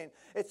 19,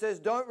 it says,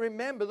 don't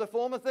remember the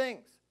former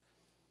things.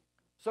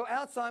 So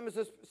Alzheimer's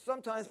is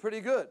sometimes pretty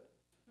good.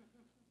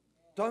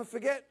 Don't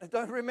forget,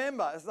 don't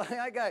remember. It's like,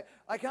 okay,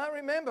 I can't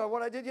remember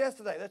what I did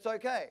yesterday. That's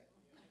okay.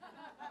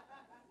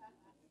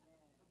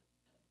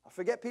 I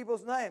forget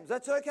people's names.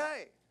 That's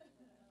okay.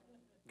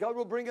 God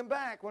will bring them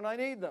back when I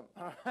need them.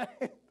 All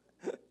right?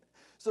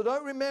 So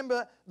don't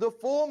remember the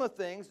former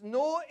things,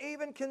 nor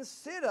even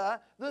consider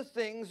the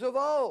things of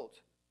old.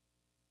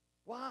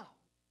 Wow.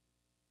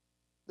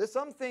 There's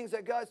some things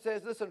that God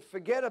says, listen,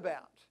 forget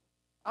about.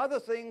 Other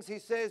things he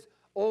says,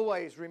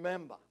 always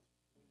remember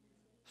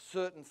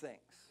certain things.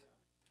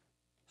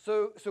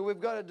 So we've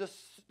got to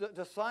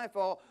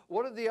decipher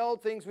what are the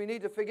old things we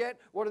need to forget,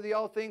 what are the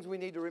old things we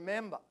need to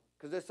remember.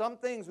 Because there's some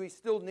things we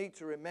still need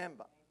to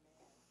remember.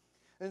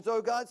 And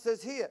so God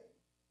says here,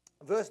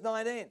 verse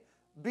 19,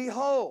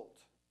 behold,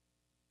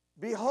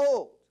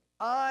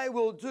 I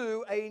will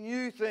do a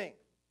new thing.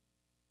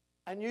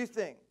 A new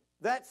thing.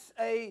 That's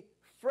a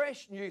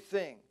fresh new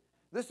thing.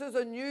 This is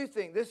a new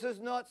thing. This is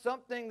not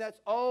something that's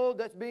old,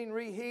 that's been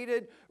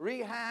reheated,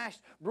 rehashed,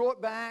 brought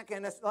back,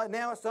 and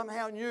now it's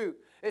somehow new.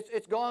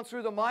 It's gone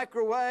through the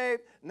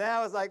microwave.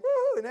 Now it's like,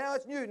 woohoo, now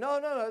it's new.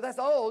 No, that's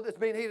old. It's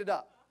been heated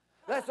up.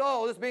 That's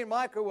old. It's been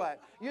microwaved.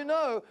 You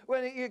know,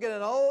 when you get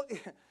an old,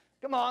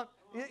 come on.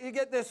 You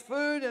get this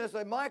food and it's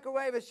a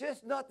microwave. It's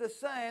just not the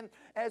same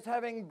as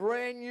having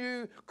brand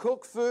new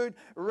cooked food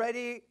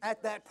ready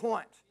at that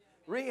point.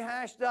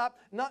 Rehashed up.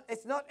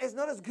 It's not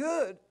as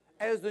good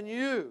as the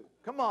new.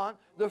 Come on,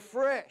 the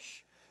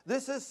fresh.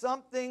 This is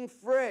something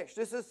fresh.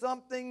 This is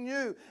something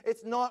new.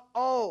 It's not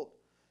old.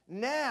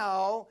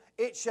 Now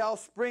it shall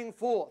spring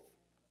forth.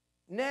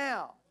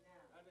 Now.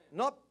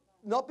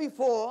 Not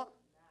before.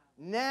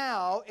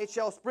 Now it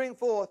shall spring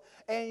forth,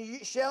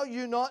 and shall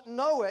you not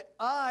know it?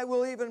 I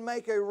will even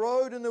make a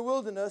road in the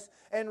wilderness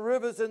and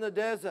rivers in the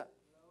desert.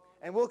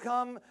 And we'll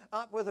come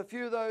up with a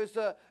few of those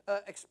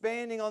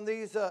expanding on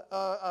these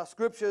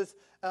scriptures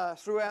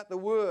throughout the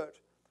Word.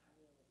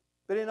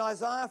 But in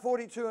Isaiah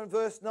 42 and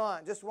verse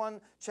 9, just one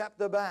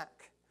chapter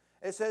back,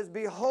 it says,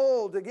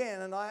 behold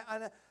again, and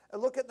I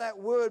look at that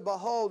word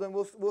behold, and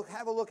we'll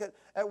have a look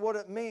at what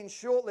it means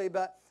shortly,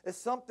 but it's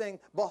something,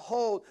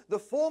 behold, the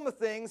former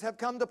things have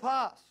come to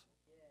pass.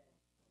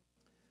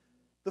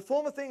 The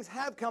former things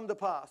have come to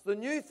pass. The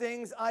new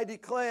things I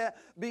declare,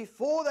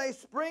 before they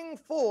spring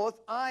forth,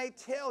 I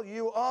tell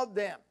you of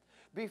them.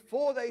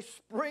 before they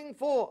spring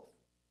forth,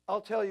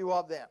 I'll tell you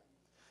of them.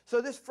 So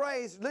this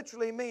phrase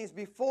literally means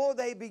before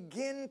they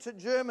begin to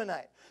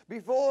germinate,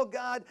 before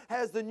God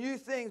has the new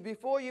things,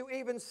 before you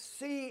even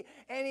see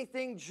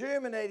anything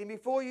germinating,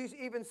 before you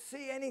even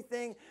see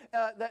anything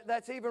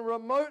that's even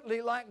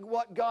remotely like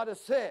what God has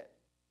said.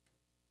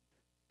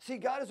 See,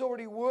 God is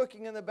already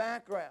working in the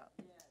background.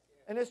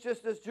 And it's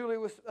just as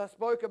Julie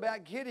spoke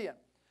about Gideon.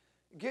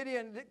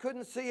 Gideon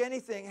couldn't see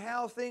anything,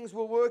 how things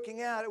were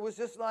working out. It was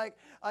just like,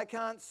 I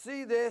can't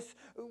see this.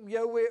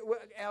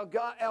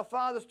 Our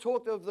fathers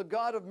talked of the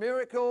God of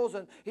miracles,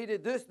 and he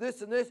did this,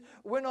 this, and this.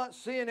 We're not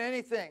seeing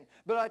anything.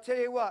 But I tell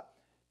you what,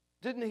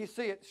 didn't he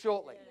see it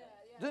shortly?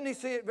 Yeah. Didn't he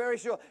see it very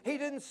short? He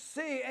didn't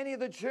see any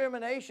of the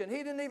germination. He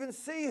didn't even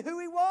see who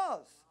he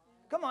was.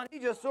 Come on, he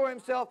just saw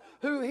himself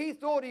who he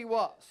thought he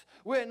was.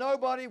 We're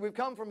nobody. We've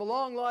come from a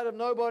long line of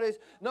nobodies.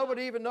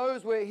 Nobody even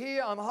knows we're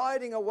here. I'm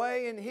hiding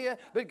away in here.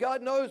 But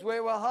God knows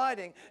where we're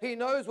hiding. He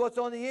knows what's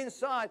on the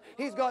inside.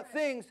 He's got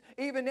things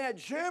even now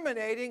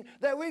germinating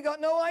that we got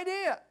no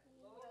idea.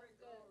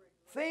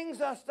 Things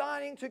are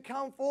starting to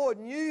come forward,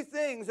 new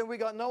things, and we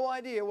got no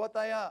idea what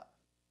they are.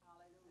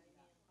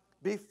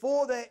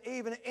 Before there are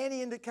even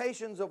any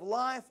indications of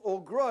life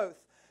or growth,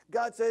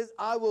 God says,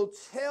 I will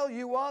tell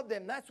you of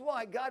them. That's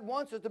why God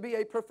wants us to be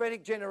a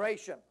prophetic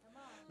generation.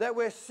 That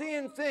we're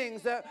seeing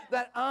things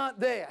that aren't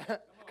there.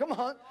 Come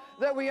on.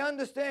 That we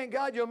understand,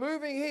 God, you're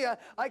moving here.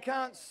 I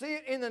can't see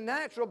it in the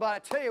natural, but I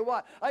tell you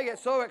what, I get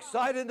so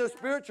excited in the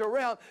spiritual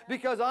realm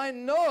because I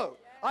know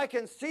I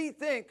can see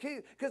things.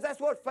 Because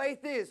that's what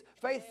faith is.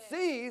 Faith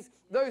sees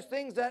those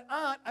things that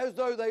aren't as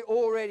though they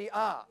already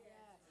are.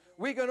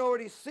 We can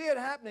already see it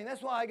happening.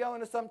 That's why I go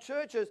into some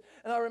churches,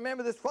 and I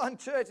remember this one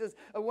church,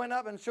 I went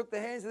up and shook the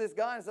hands of this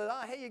guy and said,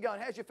 how you going?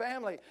 How's your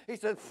family? He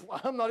said,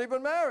 I'm not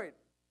even married.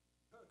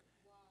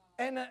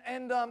 And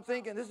I'm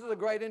thinking, this is a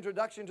great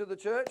introduction to the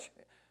church.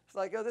 It's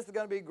like, oh, this is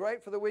going to be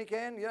great for the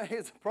weekend. You know,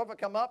 here's a prophet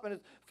come up, and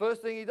his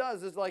first thing he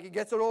does is like he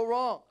gets it all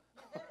wrong.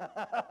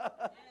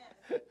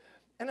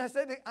 And I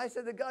said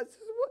to God,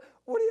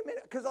 what do you mean?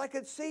 Because I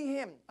could see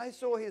him. I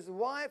saw his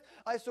wife.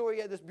 I saw he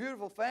had this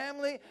beautiful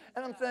family.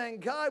 And I'm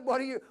saying, God,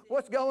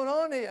 what's going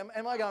on here?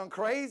 Am I going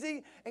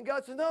crazy? And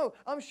God said, no,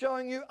 I'm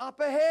showing you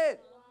up ahead.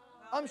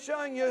 I'm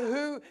showing you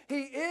who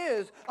he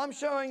is. I'm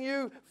showing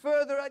you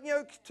further,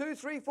 2,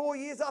 3, 4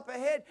 years up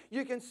ahead.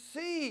 You can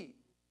see.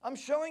 I'm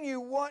showing you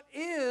what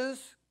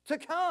is to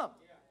come.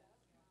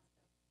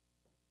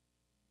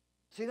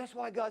 See, that's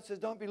why God says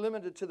don't be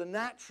limited to the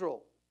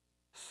natural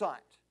sight.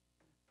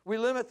 We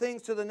limit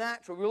things to the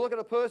natural. We look at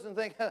a person and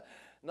think,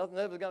 nothing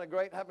ever going to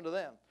great happen to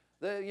them.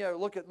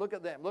 Look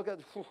at them.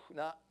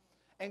 Nah.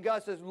 And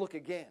God says, look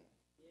again.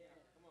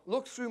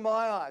 Look through my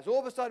eyes.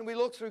 All of a sudden we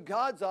look through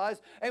God's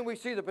eyes and we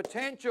see the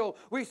potential.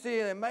 We see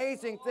an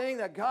amazing thing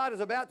that God is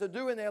about to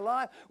do in their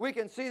life. We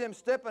can see them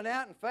stepping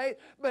out in faith.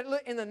 But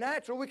in the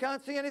natural, we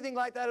can't see anything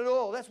like that at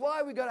all. That's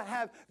why we've got to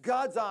have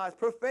God's eyes,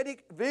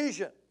 prophetic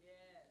vision,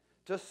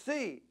 to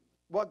see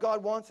what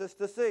God wants us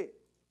to see.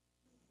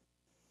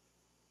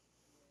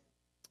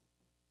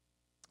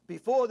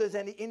 Before there's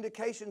any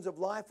indications of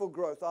life or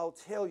growth, I'll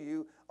tell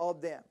you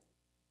of them.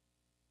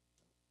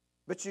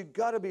 But you've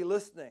got to be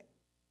listening.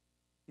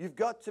 You've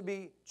got to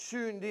be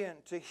tuned in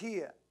to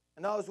hear.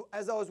 And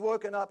as I was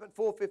woken up at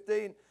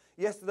 4:15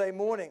 yesterday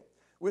morning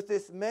with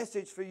this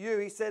message for you,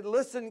 he said,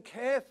 listen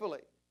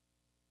carefully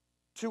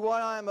to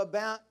what I am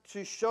about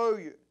to show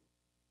you.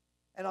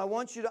 And I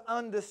want you to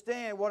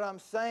understand what I'm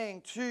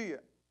saying to you.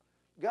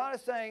 God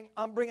is saying,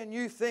 I'm bringing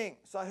new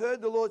things. I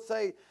heard the Lord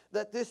say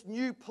that this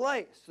new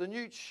place, the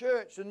new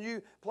church, the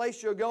new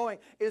place you're going,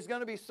 is going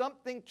to be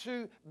something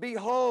to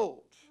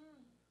behold.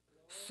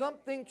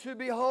 Something to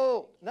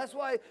behold. And that's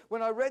why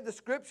when I read the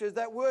scriptures,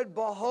 that word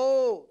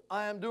behold,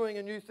 I am doing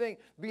a new thing.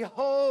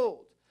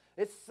 Behold.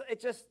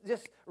 It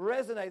just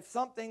resonates,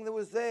 something that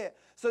was there.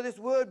 So this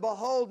word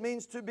behold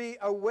means to be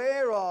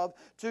aware of,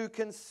 to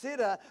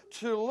consider,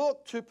 to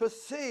look, to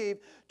perceive,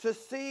 to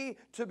see,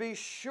 to be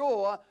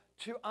sure,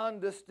 to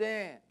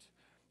understand.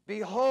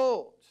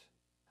 Behold,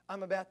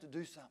 I'm about to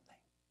do something.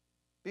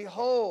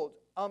 Behold,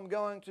 I'm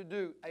going to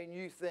do a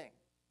new thing.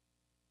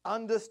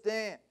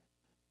 Understand.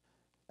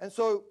 And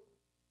so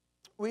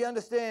we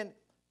understand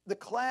the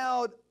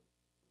cloud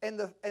and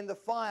the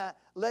fire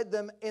led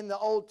them in the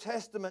Old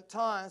Testament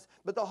times,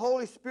 but the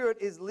Holy Spirit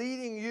is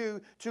leading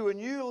you to a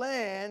new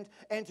land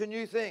and to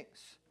new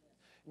things.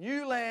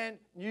 New land,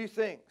 new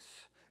things.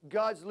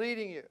 God's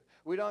leading you.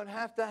 We don't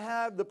have to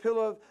have the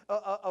pillar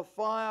of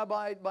fire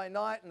by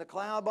night and the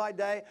cloud by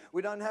day.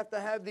 We don't have to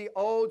have the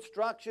old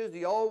structures,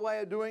 the old way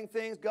of doing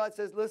things. God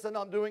says, listen,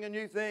 I'm doing a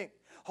new thing.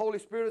 Holy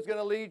Spirit is going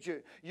to lead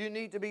you. You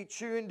need to be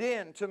tuned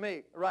in to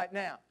me right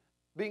now.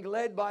 Being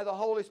led by the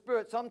Holy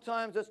Spirit.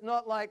 Sometimes it's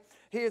not like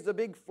here's the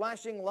big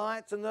flashing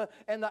lights and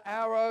the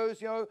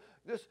arrows,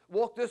 just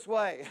walk this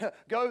way,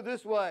 go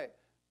this way.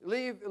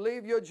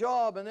 leave your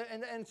job,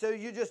 and so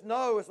you just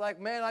know, it's like,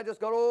 man, I just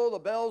got all the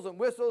bells and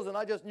whistles, and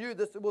I just knew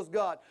this was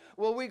God.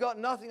 Well, we got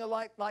nothing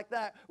like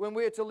that when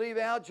we had to leave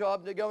our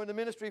job to go into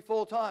ministry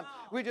full time.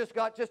 We just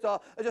got just a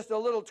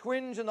little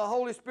twinge in the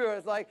Holy Spirit.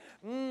 It's like,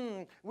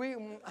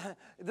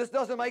 this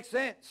doesn't make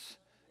sense.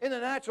 In the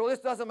natural, this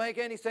doesn't make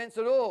any sense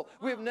at all.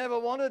 We've never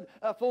wanted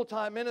a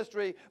full-time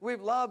ministry.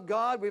 We've loved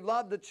God. We've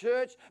loved the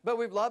church, but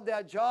we've loved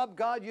our job.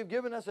 God, you've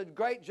given us a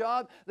great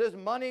job. There's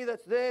money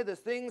that's there. There's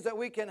things that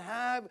we can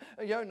have,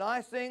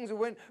 nice things.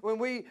 When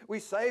we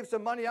save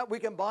some money up, we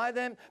can buy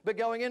them. But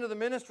going into the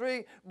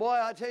ministry, boy,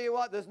 I tell you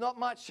what, there's not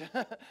much,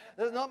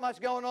 there's not much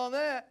going on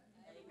there.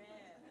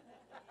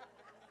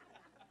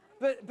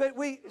 But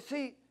we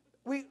see,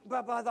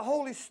 by the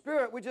Holy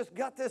Spirit, we just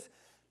got this.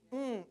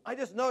 I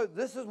just know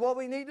this is what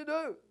we need to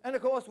do. And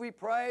of course, we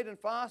prayed and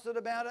fasted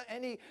about it.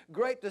 Any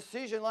great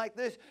decision like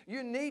this,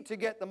 you need to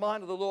get the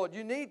mind of the Lord.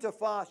 You need to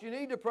fast. You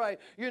need to pray.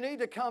 You need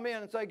to come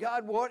in and say,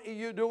 God, what are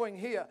you doing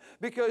here?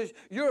 Because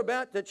you're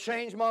about to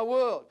change my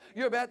world.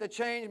 You're about to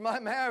change my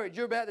marriage.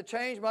 You're about to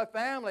change my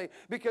family,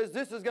 because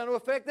this is going to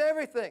affect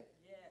everything.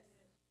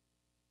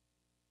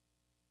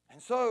 And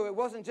so it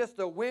wasn't just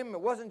a whim. It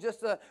wasn't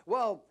just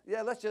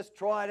let's just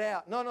try it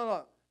out.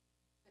 No.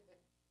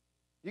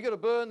 You got to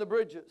burn the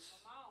bridges.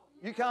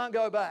 You can't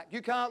go back.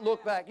 You can't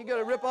look back. You got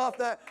to rip off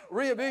that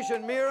rear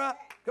vision mirror.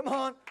 Come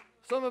on.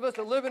 Some of us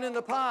are living in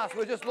the past.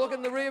 We're just looking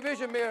in the rear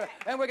vision mirror,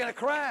 and we're going to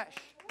crash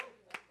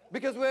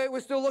because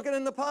we're still looking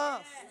in the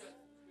past.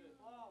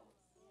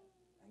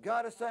 And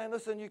God is saying,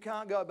 listen, you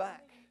can't go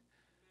back.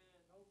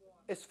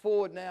 It's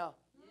forward now.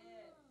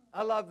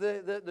 I love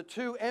the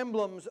two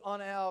emblems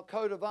on our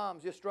coat of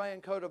arms. The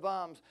Australian coat of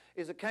arms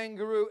is a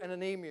kangaroo and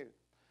an emu.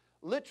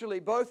 Literally,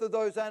 both of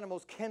those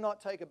animals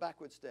cannot take a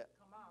backward step.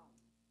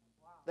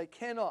 They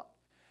cannot.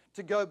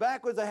 To go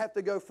backwards, they have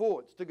to go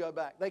forwards to go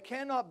back. They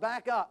cannot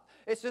back up.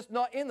 It's just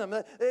not in them.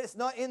 It's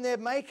not in their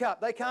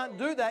makeup. They can't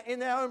do that in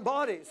their own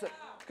bodies.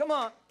 Come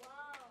on.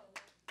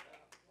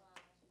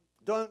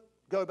 Don't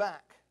go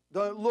back.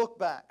 Don't look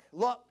back.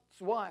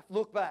 Lot's wife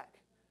looked back,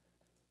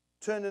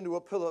 turned into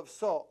a pillar of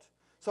salt.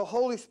 So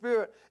Holy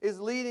Spirit is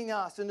leading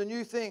us into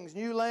new things,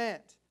 new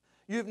land.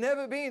 You've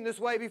never been this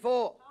way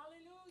before.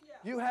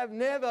 You have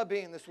never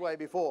been this way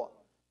before.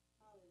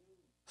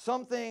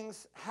 Some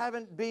things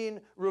haven't been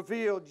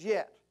revealed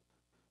yet.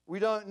 We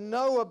don't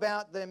know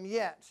about them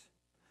yet.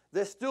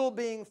 They're still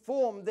being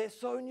formed. They're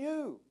so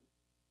new.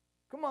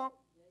 Come on.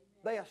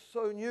 They are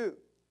so new.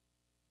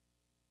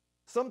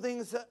 Some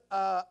things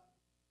are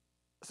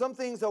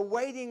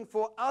waiting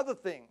for other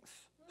things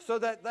so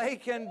that they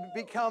can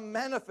become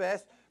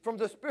manifest from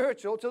the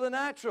spiritual to the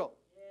natural.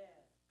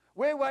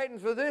 We're waiting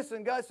for this,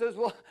 and God says,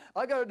 well,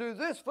 I got to do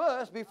this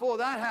first before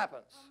that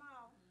happens.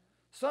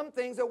 Some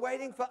things are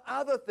waiting for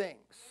other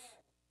things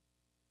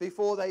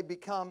before they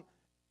become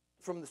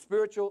from the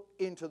spiritual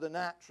into the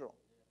natural.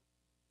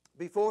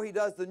 Before he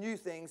does the new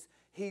things,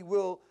 he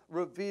will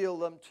reveal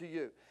them to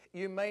you.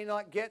 You may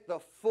not get the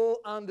full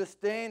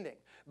understanding,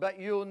 but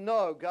you'll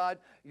know, God,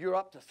 you're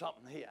up to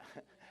something here.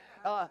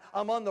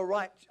 I'm on the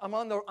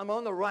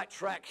right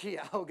track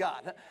here. Oh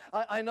God,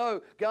 I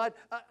know, God.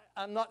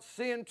 I'm not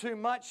seeing too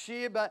much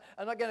here, but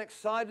I'm not getting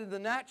excited in the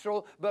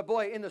natural. But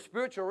boy, in the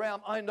spiritual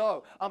realm, I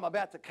know I'm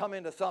about to come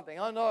into something.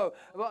 I know,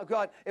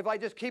 God, if I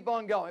just keep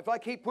on going, if I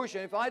keep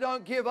pushing, if I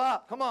don't give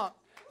up, come on,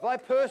 if I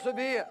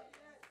persevere,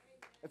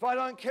 if I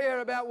don't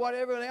care about what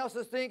everyone else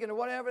is thinking or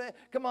whatever,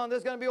 come on,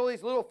 there's going to be all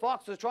these little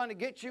foxes trying to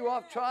get you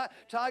off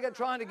target,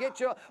 trying to get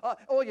you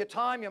all your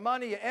time, your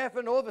money, your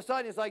effort, and all of a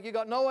sudden it's like you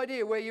got no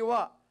idea where you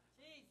are.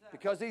 Jesus.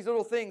 Because these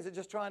little things are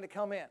just trying to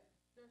come in,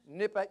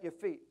 nip at your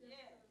feet. Yeah.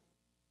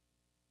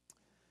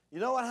 You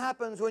know what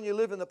happens when you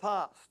live in the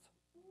past?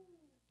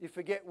 You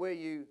forget where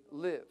you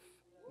live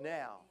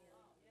now.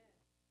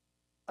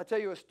 I'll tell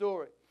you a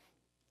story.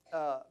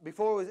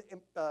 Before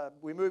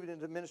we moved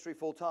into ministry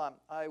full time,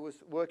 I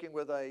was working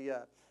with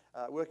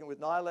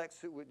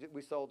Nilex.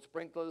 We sold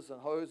sprinklers and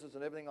hoses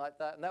and everything like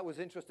that, and that was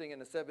interesting.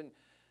 In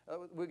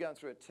we're going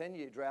through a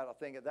 10-year drought, I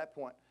think, at that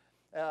point.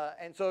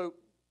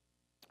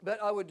 But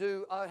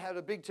I had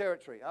a big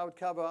territory. I would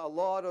cover a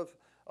lot of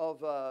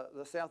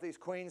the southeast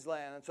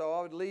Queensland, and so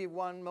I would leave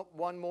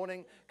one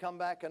morning, come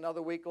back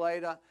another week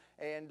later,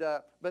 and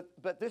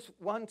but this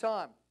one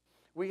time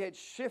we had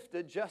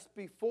shifted just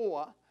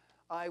before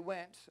I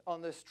went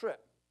on this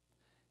trip.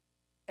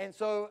 And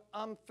so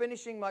I'm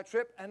finishing my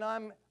trip, and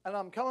I'm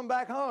coming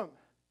back home.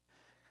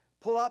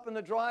 Pull up in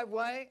the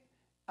driveway,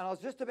 and I was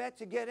just about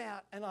to get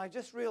out, and I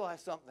just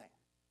realized something.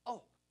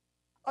 Oh,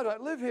 I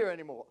don't live here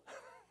anymore.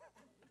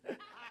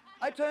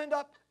 I turned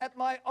up at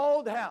my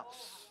old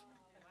house.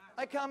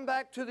 I come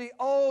back to the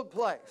old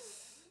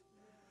place.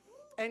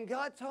 And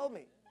God told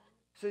me,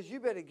 says,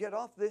 you better get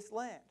off this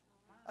land.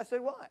 I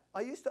said, why?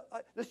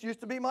 This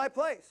used to be my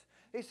place.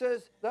 He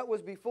says, that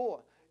was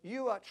before.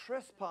 You are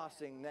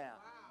trespassing now.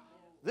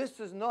 This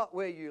is not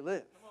where you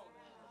live.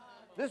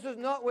 This is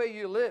not where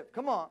you live.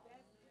 Come on.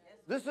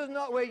 This is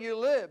not where you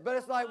live. But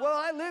it's like, well,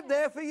 I lived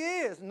there for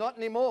years. Not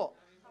anymore.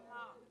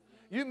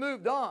 You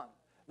moved on.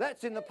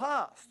 That's in the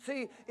past.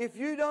 See, if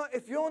you're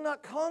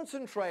not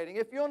concentrating,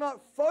 if you're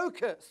not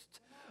focused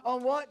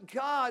on what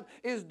God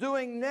is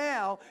doing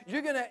now,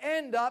 you're going to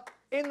end up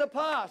in the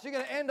past. You're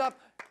going to end up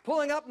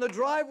pulling up in the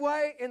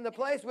driveway in the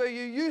place where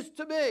you used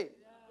to be.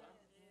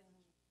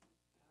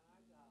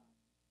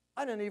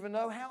 I don't even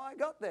know how I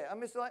got there.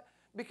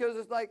 Because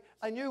it's like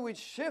I knew we'd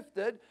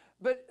shifted,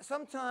 but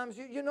sometimes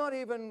you're not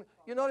even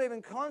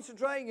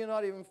concentrating, you're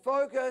not even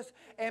focused,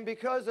 and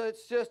because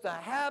it's just a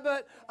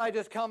habit, I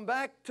just come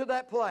back to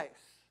that place.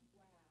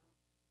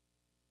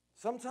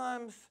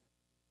 Sometimes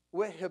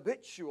we're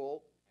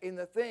habitual in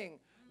the thing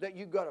that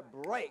you've got to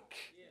break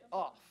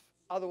off.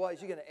 Otherwise,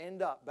 you're going to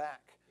end up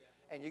back,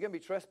 and you're going to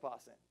be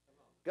trespassing.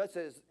 God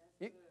says,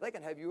 they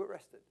can have you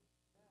arrested.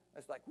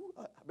 It's like,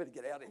 I better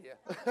get out of here.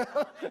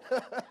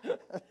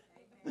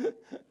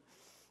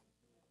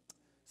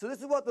 So this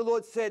is what the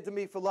Lord said to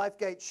me for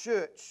Lifegate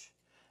Church.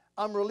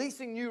 I'm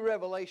releasing new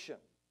revelation.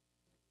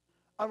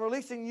 I'm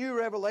releasing new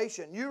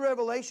revelation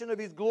of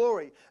His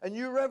glory, a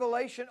new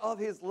revelation of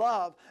His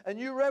love, a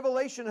new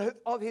revelation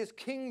of His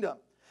kingdom,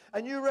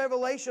 a new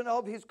revelation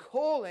of His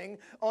calling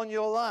on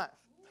your life,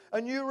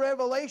 a new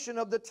revelation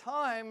of the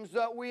times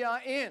that we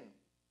are in.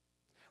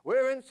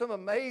 We're in some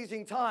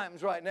amazing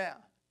times right now.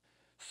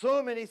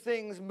 So many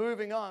things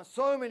moving on,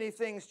 so many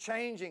things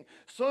changing,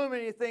 so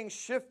many things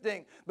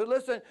shifting. But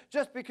listen,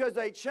 just because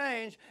they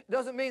change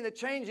doesn't mean they're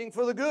changing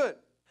for the good.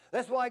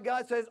 That's why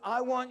God says,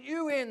 I want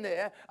you in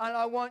there, and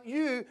I want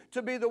you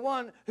to be the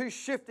one who's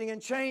shifting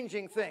and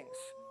changing things.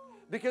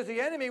 Because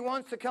the enemy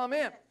wants to come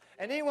in,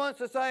 and he wants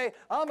to say,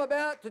 I'm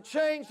about to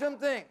change some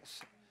things.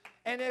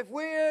 And if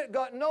we've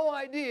got no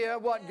idea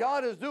what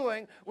God is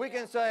doing, we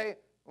can say,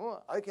 oh,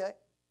 okay,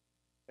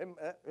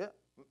 yeah,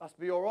 must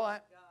be all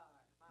right.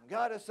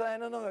 God is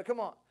saying, no, come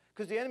on.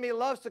 Because the enemy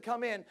loves to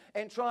come in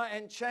and try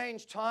and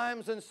change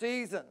times and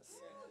seasons.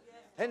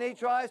 And he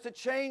tries to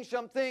change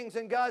some things,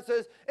 and God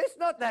says, it's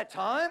not that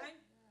time.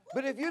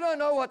 But if you don't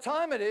know what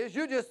time it is,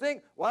 you just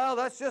think, well,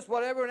 that's just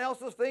what everyone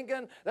else is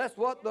thinking. That's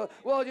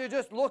what you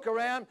just look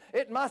around.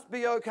 It must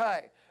be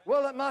okay.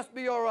 Well, it must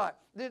be all right.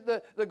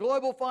 The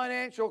global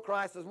financial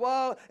crisis,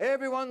 well,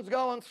 everyone's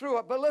going through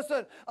it. But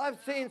listen, I've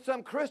seen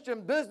some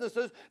Christian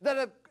businesses that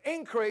have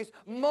increased,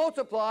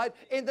 multiplied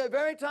in the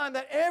very time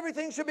that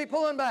everything should be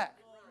pulling back.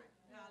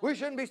 We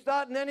shouldn't be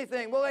starting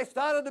anything. Well, they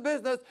started the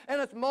business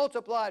and it's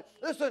multiplied.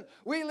 Listen,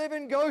 we live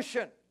in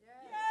Goshen.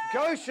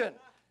 Goshen.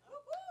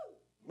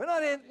 We're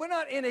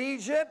not in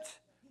Egypt.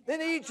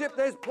 In Egypt,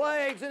 there's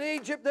plagues. In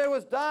Egypt, there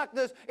was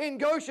darkness. In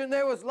Goshen,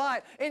 there was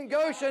light. In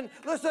Goshen,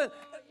 listen,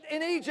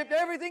 in Egypt,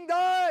 everything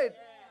died.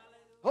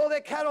 All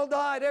their cattle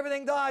died.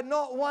 Everything died.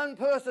 Not one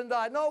person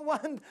died. Not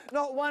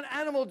one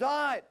animal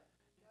died.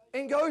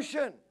 In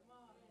Goshen.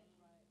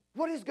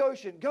 What is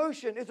Goshen?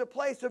 Goshen is a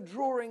place of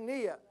drawing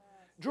near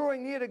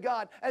to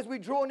God. As we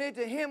draw near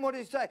to Him, what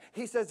does He say?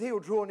 He says He will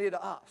draw near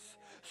to us.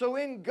 So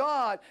in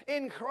God,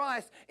 in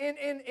Christ,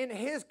 in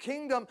His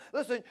kingdom,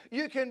 listen,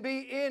 you can be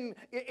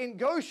in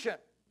Goshen,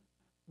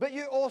 but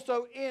you're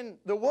also in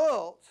the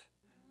world.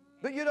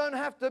 But you don't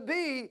have to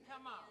be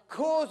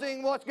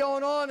causing what's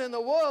going on in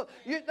the world.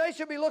 They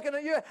should be looking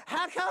at you.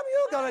 How come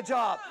you got a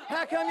job?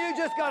 How come you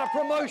just got a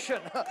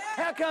promotion?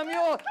 How come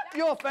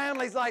your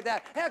family's like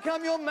that? How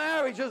come your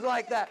marriage is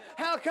like that?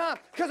 How come?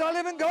 Because I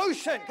live in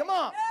Goshen. Come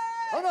on.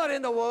 I'm not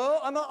in the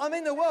world. I'm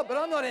in the world, but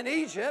I'm not in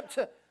Egypt.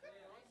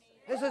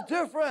 There's a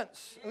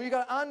difference. You've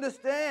got to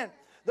understand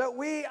that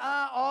we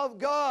are of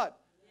God.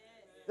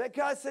 That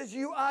God says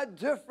you are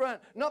different.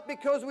 Not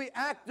because we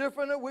act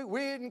different and we're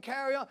weird and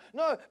carry on.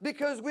 No,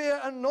 because we are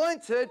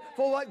anointed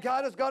for what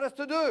God has got us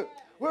to do.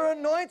 We're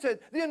anointed.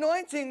 The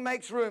anointing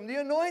makes room.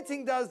 The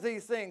anointing does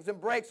these things and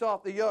breaks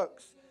off the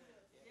yokes.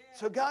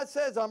 So God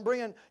says, I'm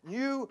bringing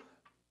new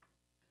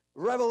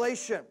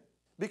revelation.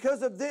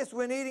 Because of this,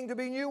 we're needing to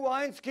be new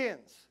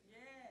wineskins.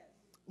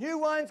 New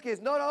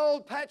wineskins, not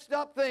old patched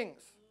up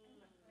things.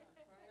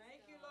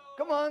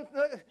 Come on,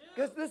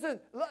 because listen,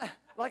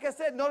 like I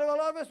said, not a lot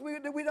of us,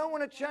 we don't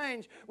want to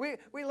change. We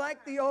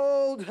like the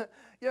old,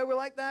 yeah, we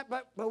like that,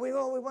 but we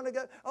want to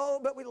go,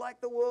 but we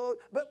like the world,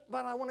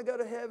 but I want to go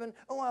to heaven.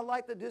 Oh, I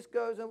like the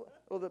discos,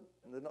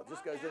 they're not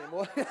discos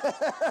anymore.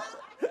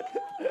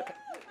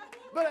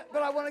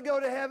 But I want to go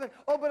to heaven.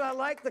 Oh, but I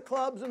like the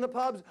clubs and the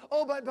pubs.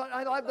 Oh, but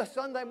I like the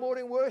Sunday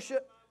morning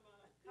worship.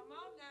 Come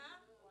on now.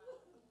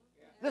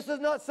 This is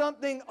not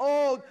something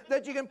old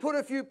that you can put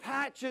a few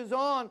patches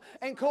on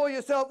and call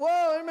yourself,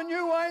 whoa, I'm a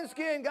new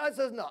wineskin. God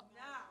says, no.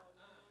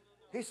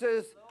 He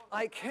says,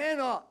 I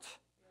cannot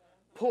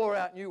pour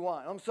out new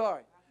wine. I'm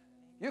sorry.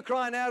 You're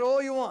crying out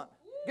all you want.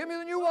 Give me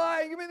the new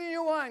wine. Give me the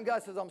new wine.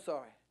 God says, I'm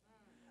sorry.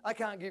 I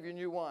can't give you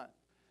new wine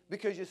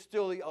because you're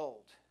still the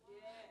old.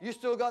 You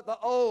still got the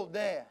old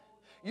there.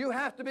 You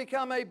have to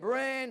become a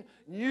brand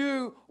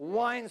new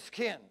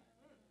wineskin.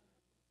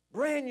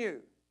 Brand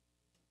new.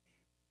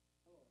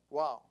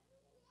 Wow.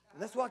 And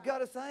that's what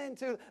God is saying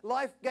to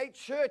Lifegate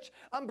Church.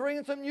 I'm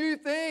bringing some new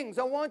things.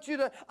 I want you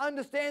to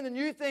understand the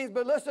new things.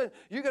 But listen,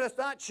 you've got to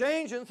start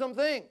changing some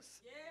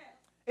things.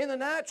 In the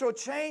natural,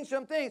 change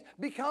some things.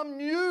 Become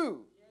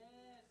new.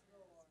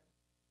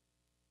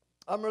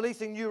 I'm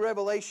releasing new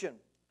revelation.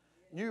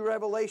 New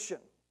revelation.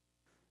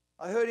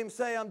 I heard him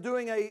say, I'm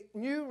doing a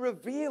new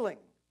revealing.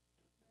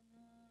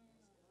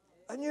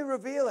 A new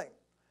revealing.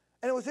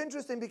 And it was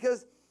interesting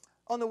because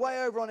on the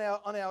way over on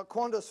our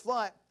Qantas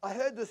flight, I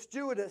heard the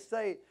stewardess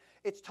say,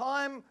 it's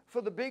time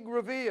for the big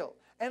reveal.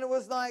 And it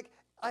was like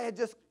I had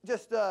just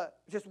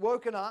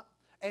woken up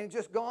and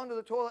just gone to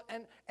the toilet,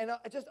 and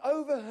I just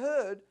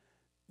overheard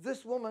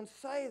this woman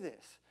say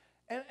this.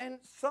 And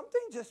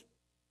something just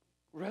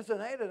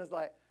resonated. It's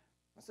like,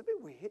 that's a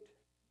bit weird.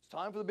 It's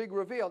time for the big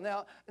reveal.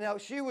 Now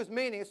she was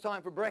meaning it's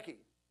time for brekkie.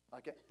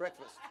 Okay,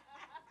 breakfast.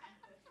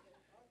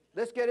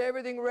 Let's get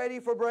everything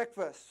ready for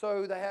breakfast.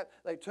 So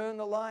they turn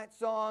the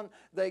lights on.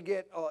 They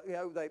get,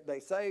 they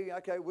say,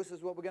 okay, this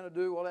is what we're going to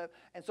do, whatever.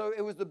 And so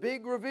it was the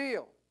big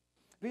reveal.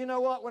 But you know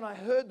what? When I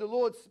heard the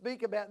Lord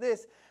speak about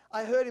this,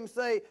 I heard him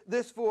say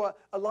this for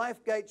a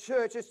Lifegate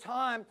Church. It's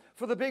time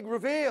for the big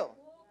reveal.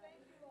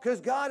 Because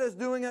God is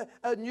doing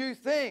a new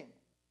thing.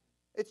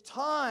 It's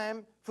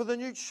time for the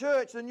new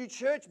church. The new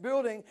church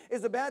building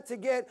is about to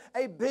get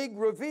a big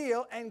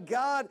reveal, and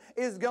God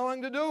is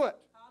going to do it.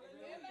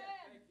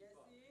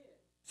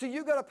 So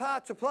you've got a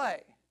part to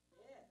play.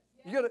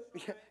 You got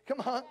to, come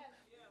on.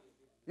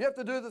 You have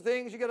to do the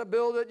things. You got to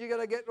build it. You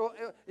got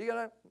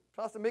to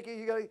Pastor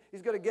Mickey,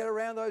 he's got to get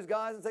around those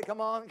guys and say, come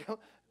on,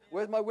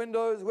 where's my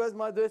windows? Where's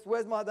my this?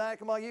 Where's my that?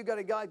 Come on, you got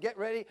to go, get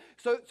ready.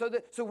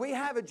 So we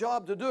have a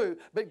job to do.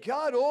 But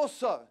God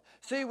also,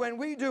 see, when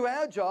we do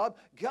our job,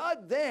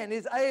 God then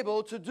is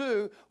able to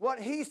do what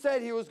he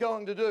said he was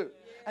going to do.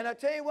 And I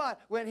tell you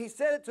what, when he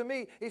said it to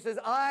me, he says,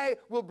 I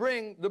will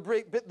bring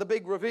the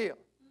big reveal.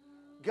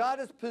 God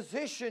has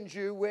positioned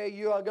you where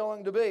you are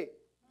going to be.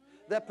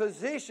 That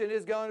position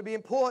is going to be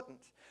important.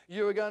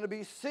 You are going to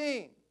be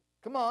seen.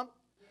 Come on.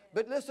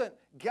 But listen,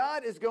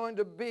 God is going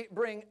to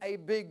bring a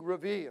big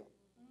reveal,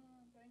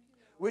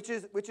 which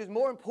is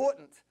more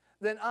important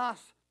than us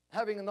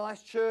having a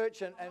nice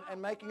church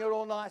and making it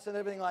all nice and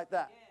everything like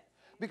that.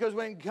 Because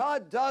when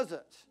God does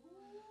it,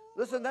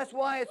 listen, that's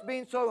why it's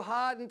been so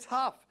hard and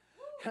tough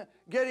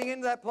getting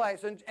into that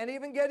place and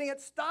even getting it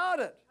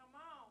started,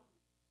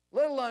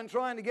 let alone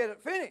trying to get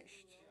it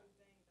finished.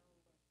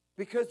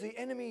 Because the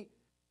enemy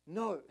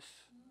knows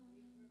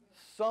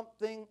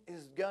something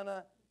is going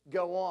to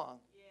go on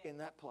in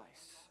that place.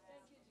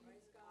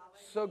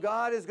 So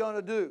God is going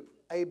to do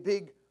a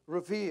big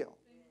reveal.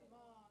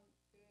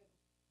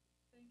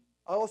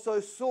 I also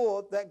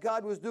saw that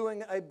God was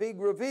doing a big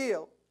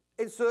reveal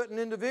in certain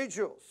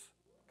individuals.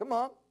 Come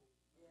on.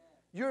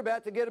 You're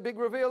about to get a big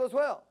reveal as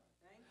well.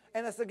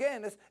 And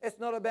it's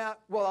not about,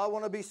 well, I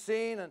want to be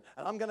seen and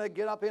I'm going to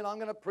get up in, I'm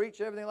going to preach,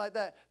 everything like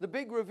that. The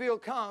big reveal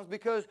comes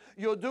because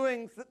you're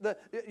doing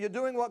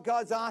what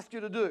God's asked you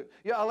to do.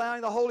 You're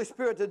allowing the Holy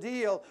Spirit to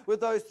deal with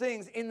those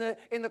things in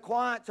the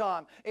quiet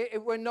time,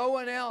 when no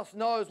one else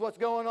knows what's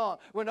going on,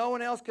 when no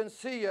one else can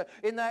see you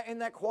in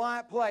that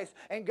quiet place,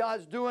 and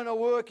God's doing a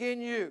work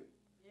in you.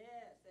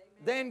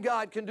 Then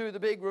God can do the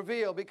big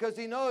reveal, because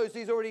he knows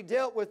he's already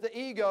dealt with the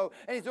ego,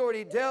 and he's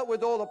already dealt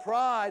with all the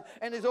pride,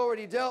 and he's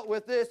already dealt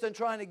with this and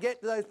trying to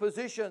get to those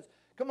positions.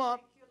 Come on.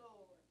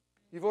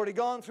 You've already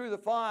gone through the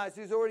fires.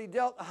 He's already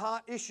dealt the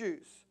heart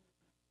issues.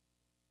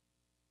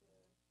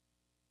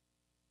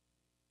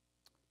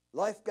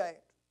 Lifegate,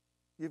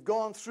 you've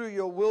gone through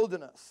your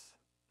wilderness.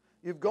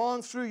 You've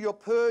gone through your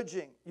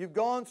purging. You've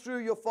gone through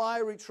your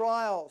fiery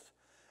trials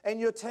and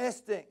your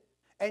testing,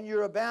 and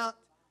you're about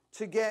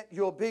to get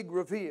your big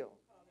reveal.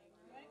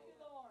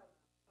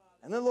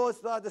 And then the Lord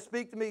started to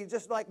speak to me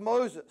just like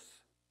Moses.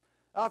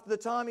 After the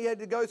time he had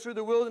to go through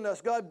the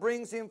wilderness, God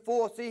brings him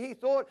forth. See, he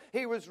thought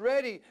he was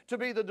ready to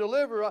be the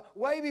deliverer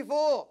way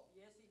before.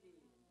 Yes, he did.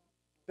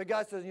 But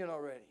God says, you're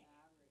not ready.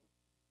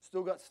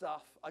 Still got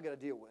stuff I got to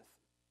deal with.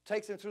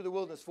 Takes him through the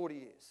wilderness 40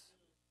 years.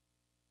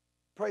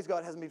 Praise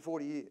God, it hasn't been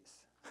 40 years.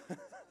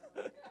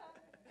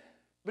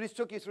 But he's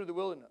took you through the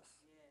wilderness.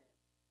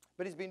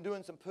 But he's been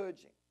doing some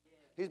purging.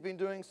 He's been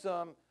doing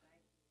some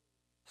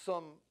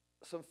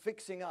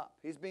fixing up.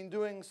 He's been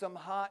doing some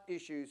heart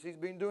issues. He's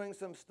been doing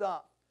some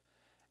stuff.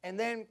 And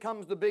then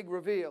comes the big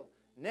reveal.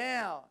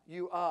 Now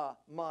you are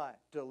my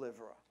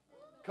deliverer.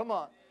 Come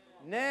on.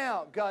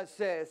 Now, God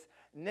says,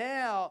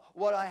 now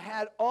what I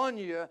had on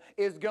you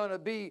is going to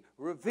be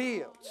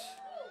revealed.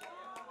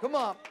 Come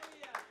on.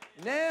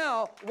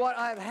 Now what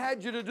I've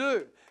had you to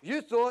do.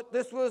 You thought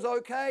this was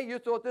okay. You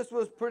thought this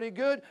was pretty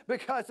good,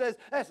 because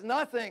that's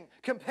nothing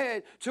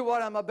compared to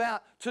what I'm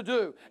about to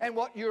do and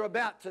what you're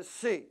about to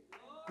see.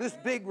 This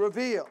big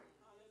reveal.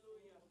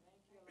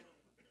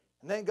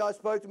 And then God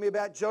spoke to me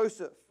about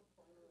Joseph.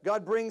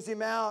 God brings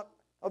him out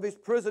of his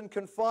prison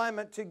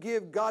confinement to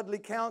give godly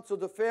counsel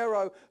to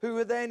Pharaoh,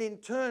 who then in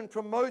turn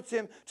promotes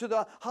him to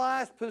the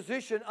highest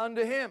position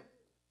under him.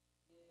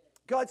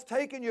 God's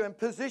taken you and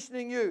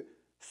positioning you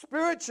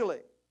spiritually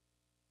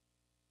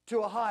to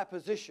a higher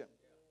position.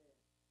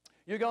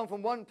 You're going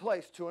from one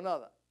place to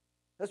another.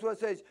 That's what it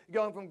says.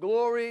 You're going from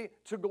glory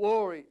to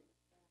glory.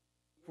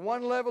 From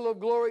one level of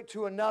glory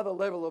to another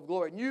level of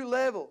glory. New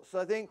levels.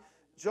 I think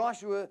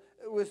Joshua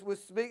was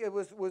speaking,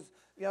 was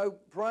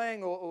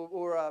praying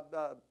or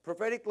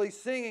prophetically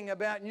singing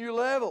about new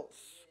levels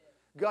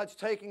God's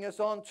taking us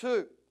on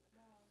to.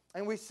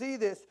 And we see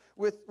this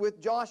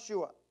with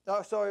Joseph,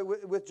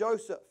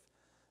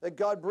 that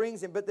God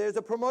brings him. But there's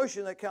a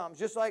promotion that comes,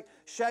 just like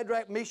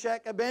Shadrach,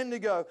 Meshach,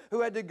 Abednego,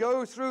 who had to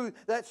go through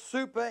that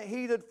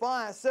superheated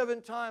fire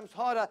 7 times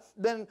hotter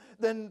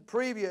than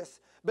previous.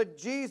 But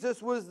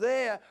Jesus was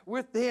there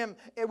with them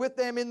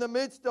in the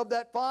midst of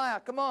that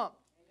fire. Come on.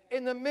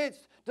 In the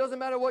midst. Doesn't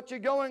matter what you're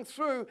going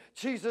through,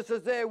 Jesus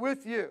is there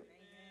with you. Amen.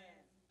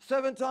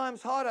 7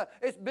 times hotter.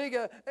 It's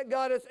bigger.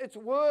 God, it's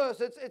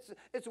worse.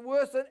 It's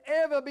worse than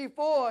ever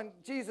before. And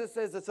Jesus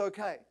says it's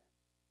okay.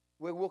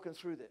 We're walking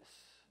through this.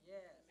 Yes.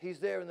 He's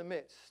there in the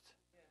midst.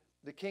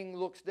 Yes. The king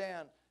looks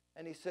down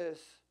and he says,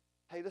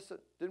 hey, listen,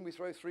 didn't we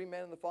throw 3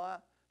 men in the fire?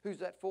 Who's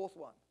that 4th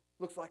one?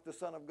 Looks like the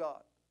Son of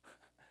God.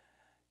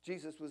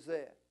 Jesus was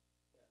there.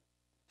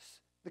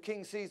 The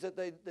king sees that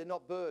they're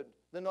not burned.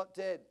 They're not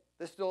dead.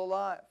 They're still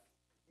alive.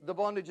 The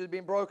bondage has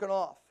been broken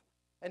off.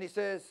 And he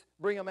says,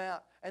 bring them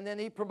out. And then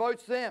he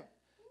promotes them.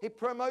 He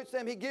promotes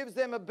them. He gives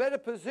them a better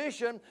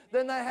position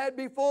than they had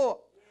before.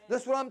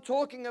 That's what I'm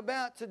talking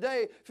about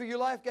today for your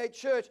Lifegate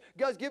Church.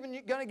 God's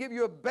going to give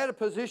you a better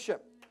position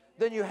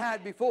than you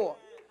had before.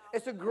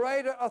 It's a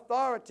greater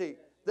authority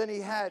than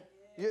you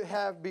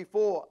have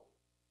before.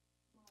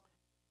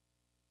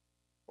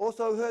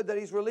 Also heard that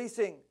he's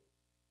releasing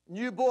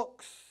new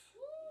books.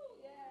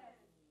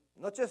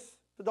 Not just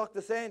for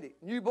Dr. Sandy.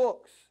 New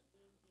books.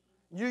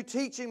 New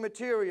teaching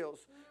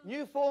materials.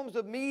 New forms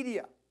of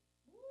media.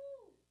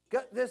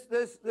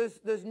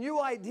 There's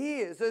new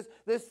ideas.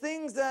 There's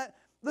things that,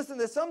 listen,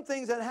 there's some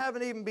things that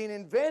haven't even been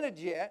invented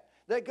yet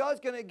that God's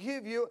going to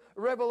give you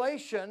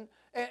revelation.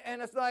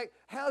 And it's like,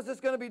 how's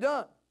this going to be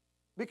done?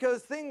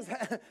 Because things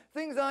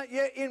aren't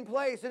yet in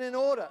place and in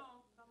order.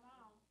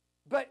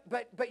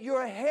 But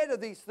you're ahead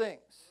of these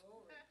things.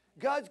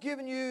 God's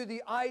given you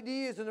the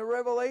ideas and the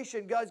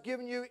revelation. God's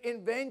given you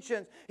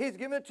inventions. He's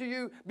given it to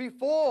you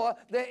before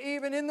they're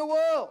even in the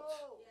world.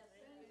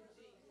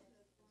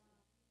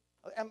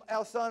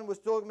 Our son was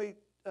talking to me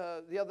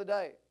the other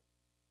day,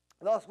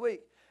 last week,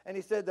 and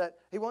he said that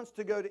he wants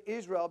to go to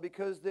Israel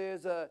because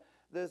there's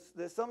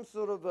some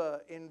sort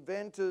of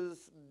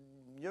inventors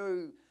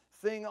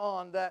thing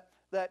on that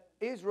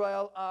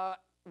Israel are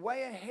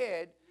way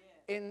ahead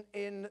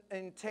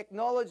in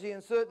technology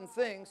and certain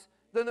things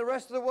than the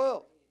rest of the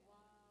world.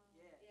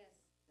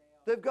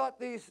 They've got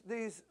these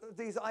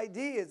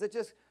ideas that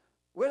just,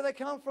 where do they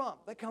come from?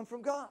 They come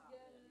from God.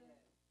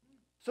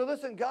 So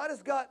listen, God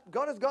has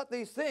got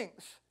these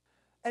things,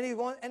 and He's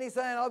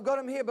saying, I've got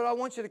them here, but I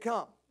want you to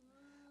come.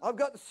 I've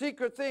got the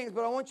secret things,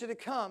 but I want you to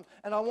come,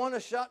 and I want to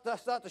start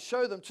to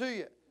show them to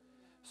you.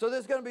 So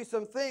there's going to be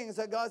some things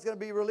that God's going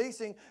to be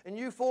releasing in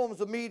new forms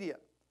of media.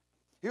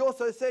 He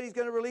also said He's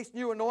going to release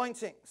new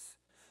anointings.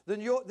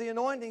 The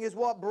anointing is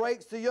what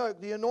breaks the yoke.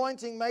 The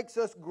anointing makes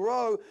us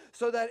grow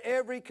so that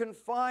every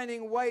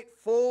confining weight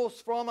falls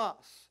from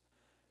us.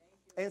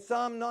 In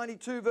Psalm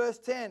 92 verse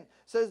 10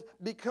 says,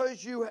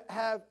 because you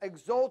have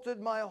exalted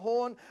my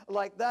horn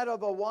like that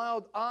of a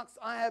wild ox,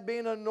 I have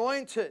been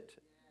anointed.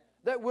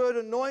 That word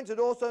anointed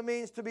also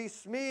means to be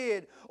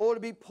smeared or to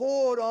be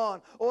poured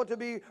on or to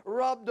be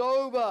rubbed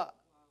over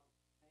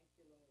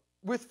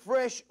with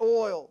fresh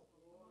oil.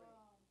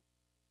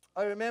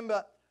 I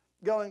remember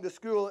going to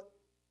school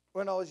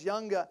when I was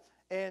younger,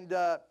 and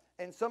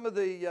some of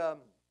the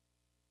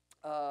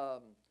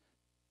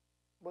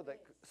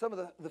some of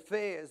the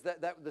fairs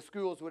that the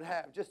schools would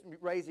have, just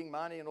raising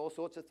money and all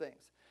sorts of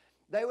things.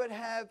 They would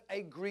have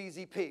a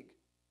greasy pig.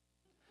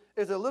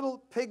 There's a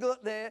little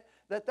piglet there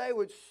that they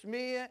would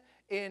smear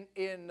in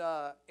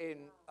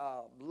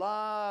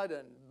lard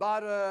and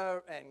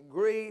butter and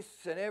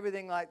grease and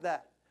everything like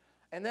that.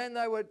 And then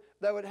they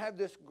would have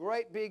this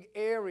great big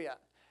area.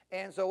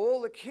 And so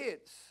all the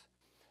kids,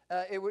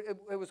 it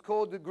was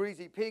called the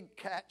greasy pig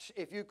catch.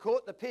 If you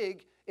caught the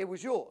pig, it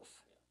was yours.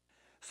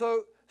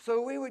 So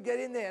we would get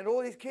in there, and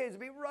all these kids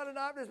would be running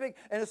after this pig.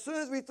 And as soon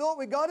as we thought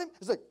we got him,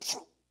 it's like,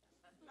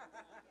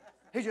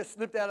 he just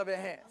slipped out of our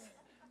hands.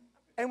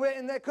 And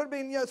there could have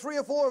been 3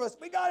 or 4 of us.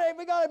 We got him.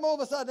 All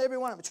of a sudden, every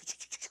one of them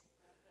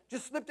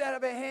just slipped out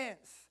of our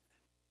hands.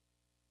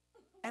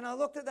 And I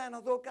looked at that and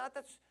I thought, God,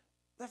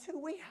 that's who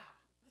we are.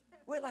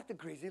 We're like the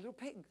greasy little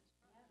pig.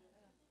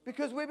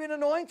 Because we've been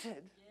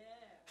anointed.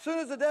 As soon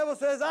as the devil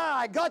says,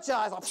 I got you,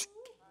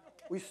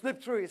 we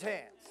slip through his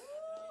hands.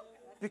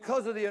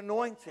 Because of the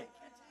anointing.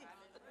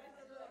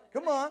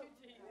 Come on.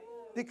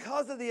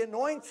 Because of the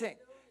anointing.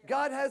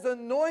 God has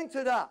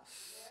anointed us.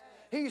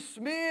 He's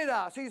smeared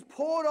us. He's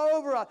poured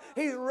over us.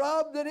 He's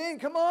rubbed it in.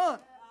 Come on.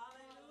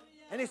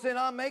 And he said,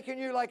 I'm making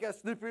you like a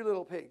slippery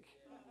little pig.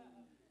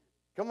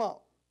 Come on.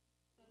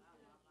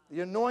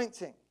 The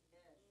anointing.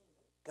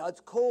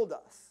 God's called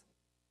us.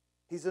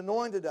 He's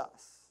anointed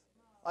us.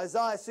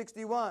 Isaiah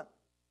 61,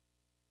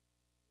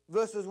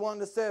 verses 1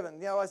 to 7.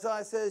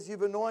 Isaiah says,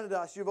 you've anointed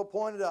us, you've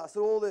appointed us,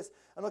 all this.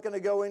 I'm not going to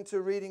go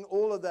into reading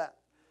all of that.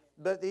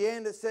 But at the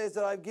end it says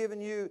that I've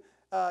given you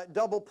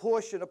double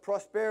portion of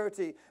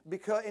prosperity,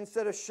 because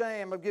instead of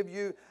shame, I'll give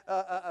you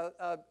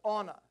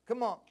honor.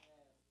 Come on.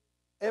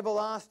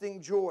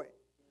 Everlasting joy.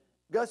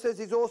 God says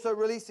He's also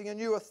releasing a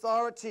new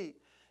authority,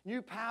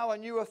 new power,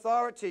 new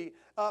authority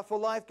for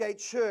Lifegate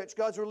Church.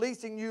 God's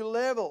releasing new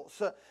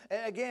levels.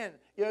 And again,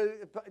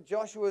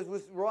 Joshua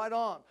was right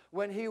on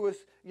when he was,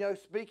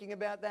 speaking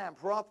about that,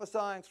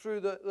 prophesying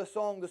through the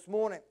song this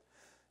morning.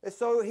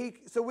 So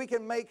we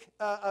can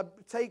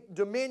take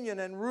dominion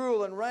and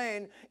rule and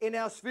reign in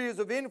our spheres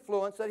of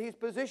influence that He's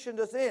positioned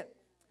us in.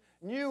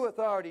 New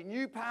authority,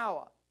 new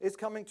power is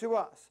coming to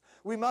us.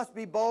 We must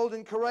be bold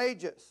and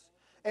courageous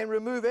and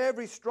remove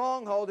every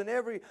stronghold and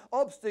every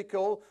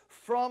obstacle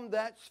from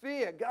that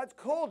sphere. God's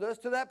called us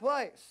to that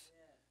place.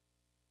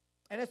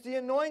 And it's the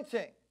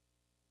anointing.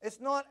 It's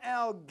not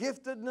our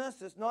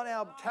giftedness, it's not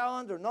our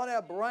talent, or not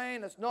our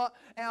brain, it's not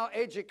our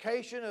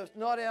education, it's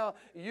not our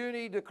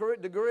uni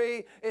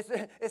degree,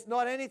 it's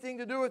not anything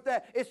to do with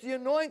that. It's the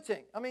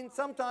anointing. I mean,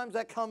 sometimes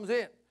that comes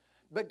in.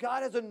 But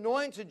God has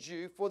anointed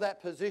you for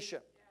that position.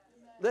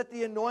 Let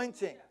the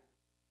anointing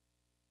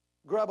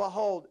grab a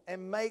hold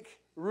and make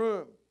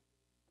room.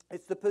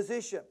 It's the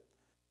position.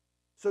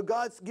 So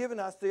God's given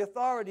us the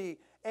authority,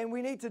 and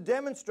we need to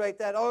demonstrate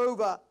that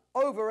over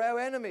our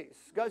enemies.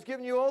 God's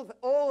given you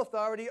all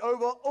authority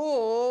over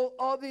all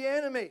of the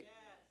enemy.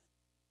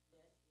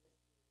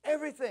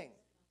 Everything.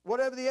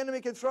 Whatever the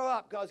enemy can throw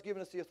up, God's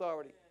given us the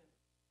authority.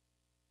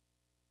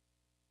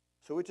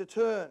 So we're to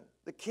turn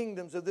the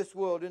kingdoms of this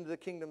world into the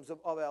kingdoms of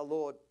our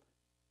Lord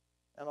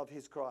and of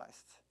His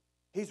Christ.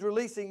 He's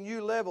releasing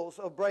new levels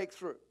of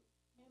breakthrough.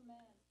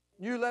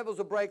 New levels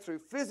of breakthrough,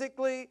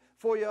 physically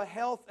for your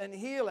health and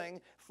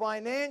healing,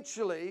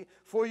 financially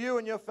for you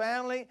and your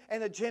family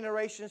and the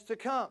generations to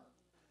come.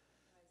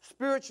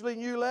 Spiritually,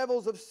 new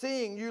levels of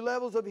seeing, new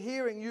levels of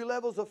hearing, new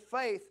levels of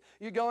faith.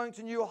 You're going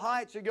to new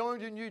heights, you're going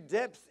to new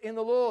depths in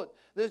the Lord.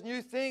 There's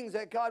new things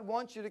that God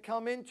wants you to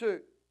come into.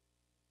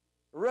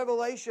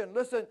 Revelation.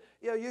 Listen,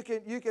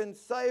 you can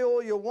say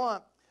all you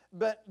want,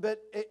 but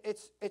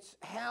it's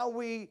how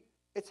we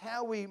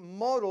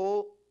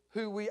model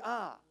who we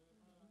are.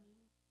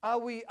 Are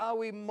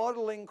we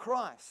modeling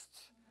Christ?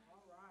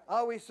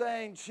 Are we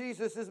saying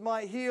Jesus is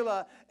my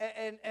healer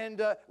and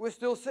we're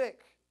still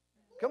sick?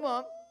 Come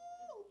on.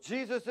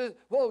 Jesus is,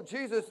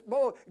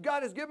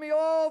 God has given me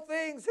all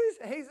things.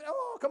 He's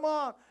come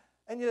on.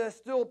 And you're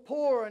still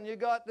poor and you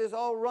got this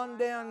all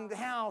run-down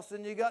house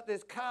and you got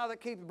this car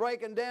that keeps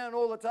breaking down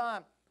all the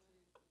time.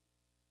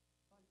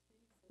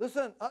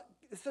 Listen,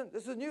 this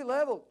is a new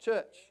level,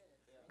 church.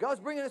 God's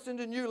bringing us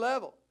into a new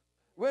level.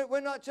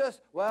 We're not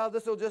just,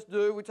 this will just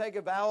do. We take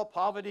a vow of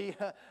poverty,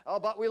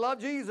 but we love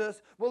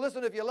Jesus. Well,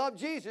 listen, if you love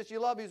Jesus, you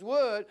love His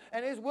Word,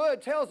 and His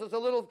Word tells us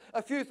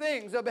a few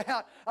things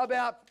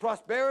about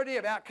prosperity,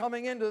 about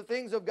coming into the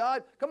things of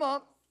God. Come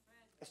on.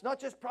 It's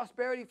not just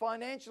prosperity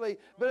financially,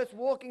 but it's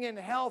walking in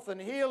health and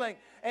healing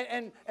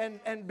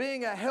and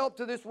being a help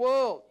to this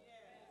world.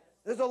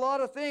 There's a lot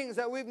of things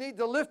that we need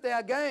to lift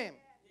our game.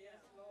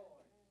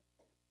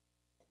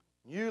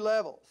 New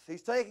levels.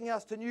 He's taking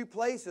us to new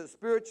places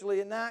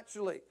spiritually and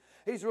naturally.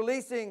 He's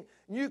releasing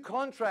new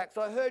contracts.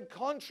 I heard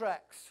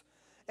contracts.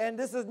 And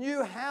this is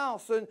new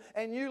house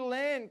and new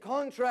land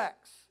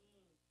contracts.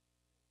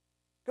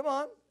 Come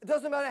on. It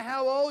doesn't matter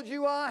how old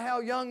you are,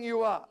 how young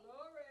you are.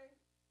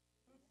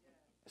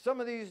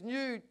 Some of these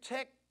new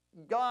tech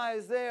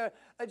guys there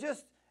are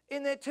just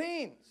in their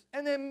teens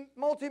and they're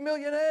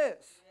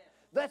multimillionaires.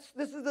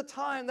 This is the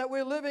time that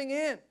we're living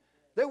in,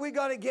 that we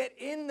got to get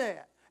in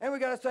there. And we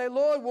got to say,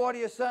 Lord, what are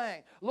you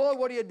saying? Lord,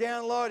 what are you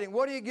downloading?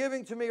 What are you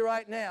giving to me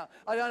right now?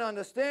 I don't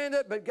understand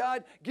it, but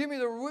God, give me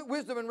the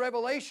wisdom and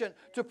revelation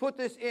to put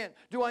this in.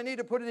 Do I need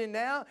to put it in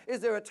now?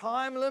 Is there a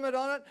time limit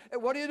on it?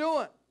 And what are you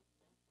doing?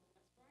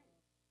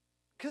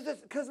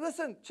 Because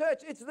listen,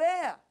 church, it's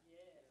there.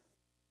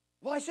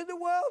 Why should the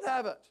world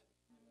have it?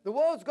 The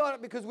world's got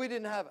it because we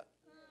didn't have it.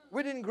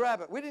 We didn't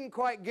grab it. We didn't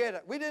quite get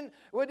it. We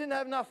didn't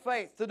have enough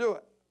faith to do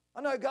it. I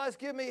know God's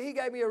He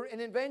gave me an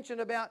invention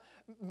about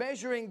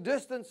measuring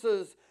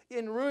distances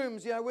in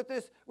rooms, with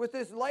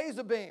this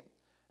laser beam.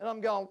 And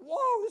I'm going,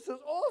 whoa, this is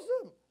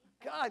awesome.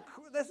 God,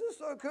 this is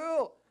so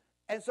cool.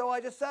 And so I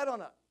just sat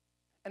on it.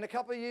 And a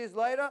couple of years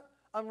later,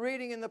 I'm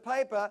reading in the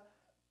paper,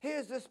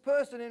 here's this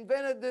person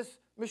invented this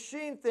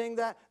machine thing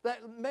that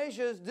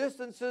measures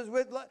distances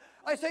with,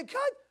 I said,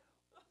 God,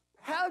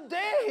 how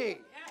dare he?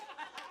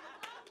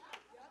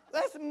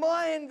 That's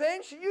my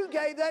invention. You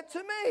gave that to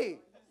me.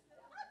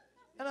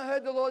 And I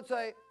heard the Lord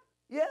say,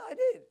 yeah, I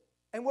did.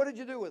 And what did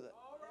you do with it?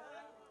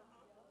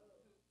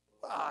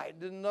 I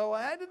didn't know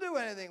I had to do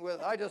anything with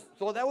it. I just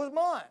thought that was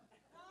mine.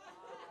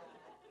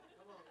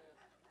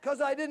 Because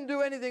I didn't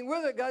do anything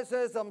with it, God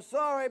says, I'm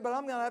sorry, but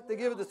I'm going to have to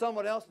give it to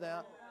someone else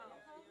now.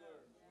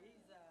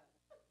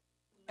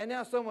 And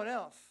now someone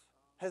else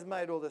has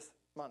made all this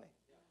money.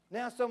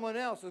 Now someone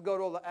else has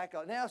got all the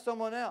accolades. Now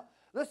someone else.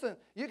 Listen,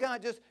 you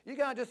can't just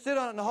sit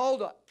on it and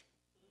hold it.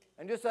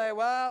 And just say,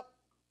 well,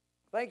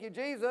 thank you,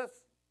 Jesus.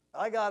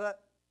 I got it.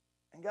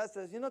 And God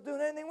says, you're not doing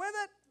anything with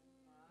it?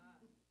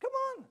 Come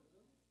on.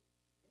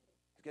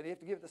 You're going to have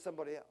to give it to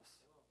somebody else.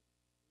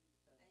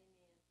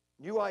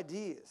 New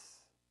ideas.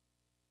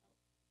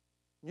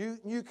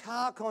 New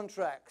car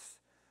contracts.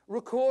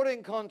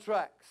 Recording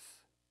contracts.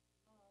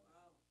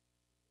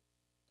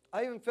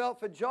 I even felt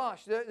for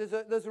Josh, there's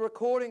a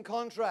recording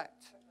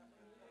contract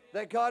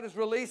that God is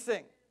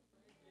releasing.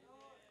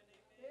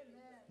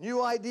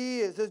 New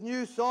ideas, there's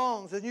new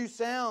songs, there's new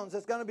sounds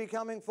that's going to be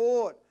coming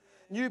forward.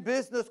 New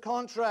business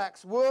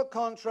contracts, work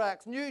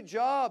contracts, new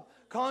job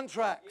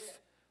contracts.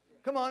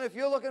 Come on, if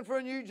you're looking for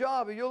a new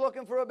job, if you're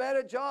looking for a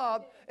better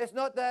job, it's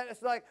not that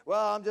it's like,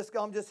 well, I'm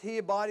just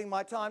here biding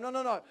my time.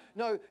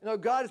 No,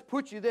 God has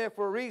put you there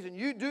for a reason.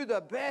 You do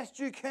the best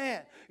you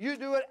can. You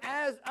do it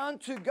as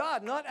unto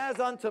God, not as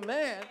unto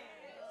man.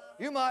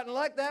 You mightn't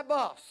like that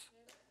boss.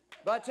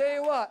 But I tell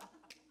you what,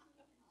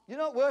 you're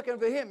not working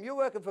for him, you're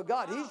working for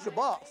God. He's your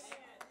boss.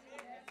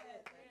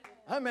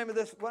 I remember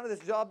this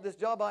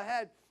job I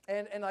had,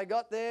 and I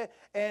got there,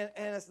 and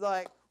it's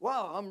like,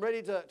 wow, I'm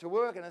ready to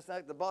work, and it's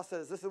like the boss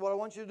says, this is what I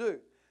want you to do.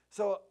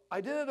 So I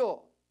did it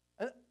all,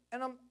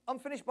 and I'm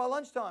finished by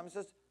lunchtime.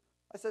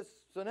 I says,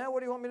 so now what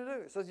do you want me to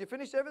do? He says, you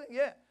finished everything?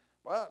 Yeah.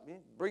 Well, you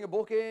bring a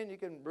book in, you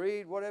can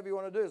read, whatever you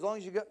want to do, as long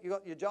as you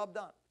got your job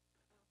done.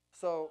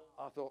 So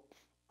I thought,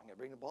 I'm going to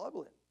bring the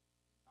Bible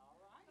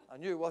in. I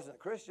knew he wasn't a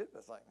Christian, but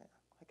it's like, yeah.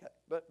 Okay,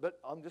 but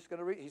I'm just going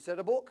to read. He said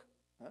a book.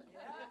 Right?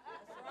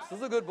 This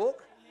is a good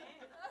book.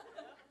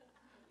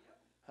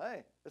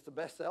 Hey, it's a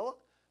bestseller.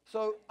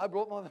 So I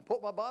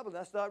put my Bible and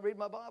I started reading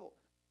my Bible.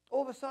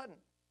 All of a sudden,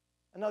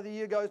 another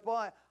year goes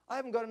by. I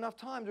haven't got enough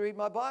time to read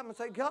my Bible and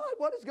say, God,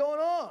 what is going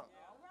on?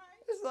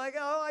 It's like,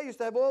 oh, I used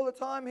to have all the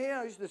time here.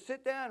 I used to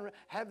sit down and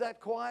have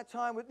that quiet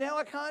time. Now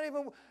I can't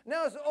even.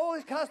 Now it's all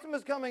these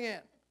customers coming in.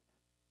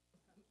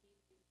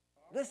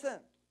 Listen,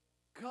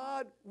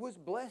 God was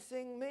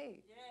blessing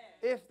me.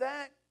 If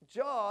that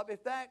job,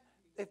 if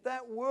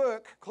that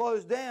work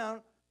closed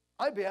down,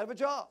 I'd be out of a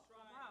job.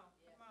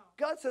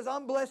 God says,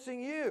 I'm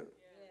blessing you.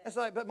 It's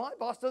like, but my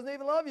boss doesn't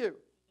even love you.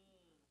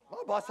 My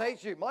boss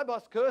hates you. My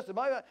boss curses.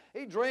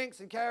 He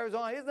drinks and carries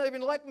on. He doesn't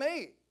even like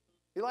me.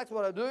 He likes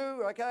what I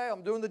do. Okay,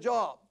 I'm doing the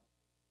job.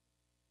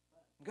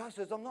 God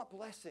says, I'm not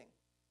blessing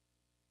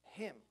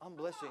him. I'm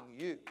blessing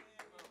you.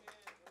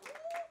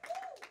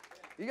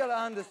 You got to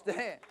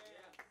understand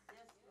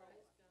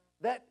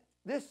that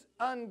this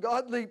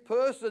ungodly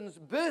person's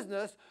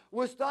business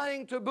was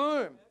starting to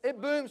boom. It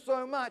boomed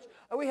so much,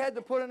 we had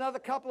to put another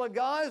couple of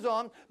guys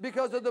on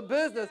because of the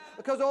business,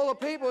 because all the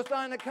people were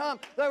starting to come.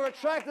 They were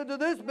attracted to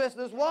this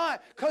business. Why?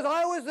 Because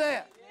I was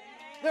there.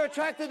 They're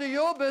attracted to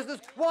your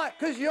business. Why?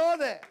 Because you're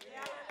there.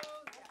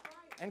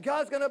 And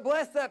God's going to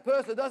bless that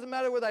person. It doesn't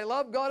matter whether they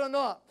love God or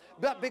not.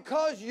 But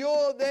because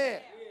you're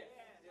there,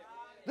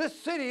 this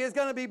city is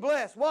going to be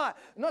blessed. Why?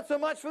 Not so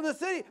much for the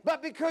city,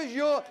 but because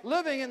you're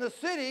living in the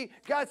city,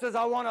 God says,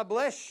 I want to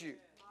bless you.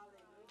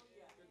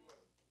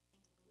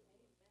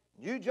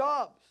 New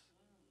jobs.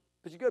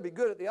 But you've got to be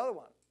good at the other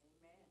one.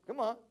 Come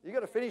on. You've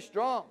got to finish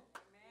strong.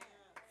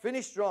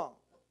 Finish strong.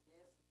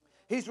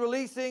 He's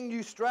releasing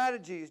new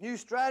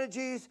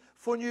strategies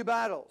for new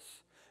battles.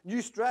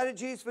 New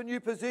strategies for new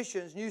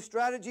positions. New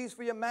strategies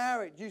for your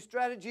marriage. New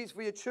strategies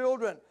for your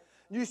children.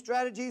 New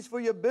strategies for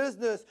your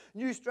business,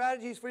 new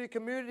strategies for your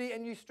community,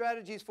 and new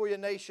strategies for your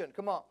nation.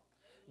 Come on.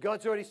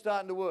 God's already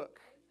starting to work.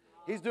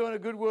 He's doing a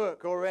good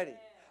work already.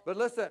 But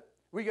listen,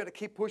 we got to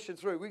keep pushing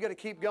through. We got to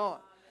keep going.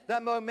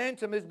 That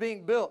momentum is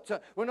being built.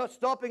 So we're not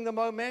stopping the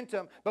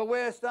momentum, but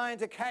we're starting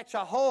to catch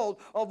a hold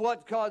of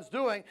what God's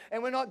doing,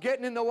 and we're not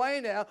getting in the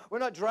way now. We're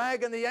not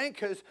dragging the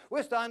anchors.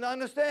 We're starting to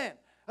understand.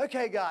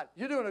 Okay, God,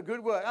 you're doing a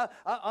good work.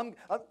 Come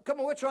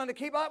on, we're trying to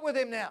keep up with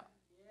him now.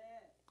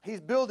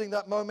 He's building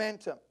that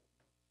momentum.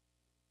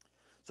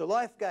 So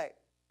Lifegate,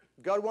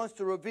 God wants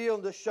to reveal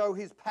and to show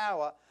his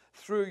power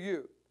through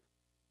you.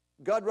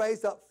 God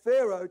raised up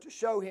Pharaoh to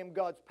show him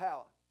God's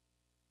power.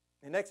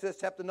 In Exodus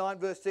chapter 9,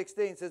 verse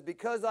 16, it says,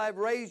 because I have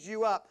raised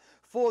you up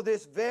for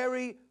this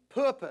very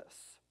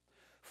purpose,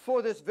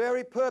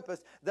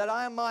 that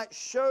I might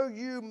show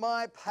you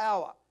my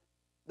power.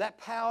 That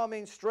power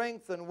means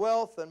strength and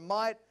wealth and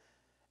might.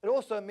 It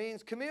also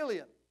means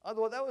chameleon. I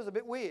thought that was a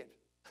bit weird.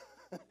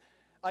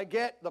 I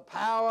get the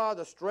power,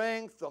 the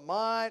strength, the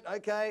might,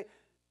 okay.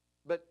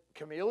 But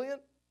chameleon?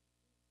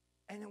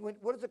 And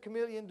what does a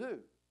chameleon do?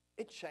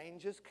 It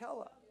changes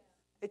color.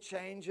 It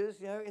changes,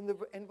 in the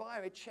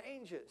environment. It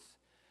changes.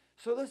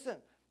 So listen,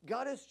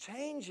 God is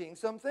changing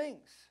some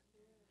things.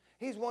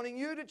 He's wanting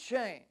you to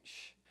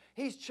change.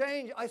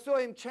 I saw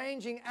him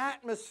changing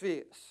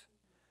atmospheres.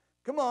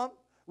 Come on.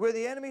 Where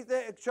the enemy's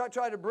there,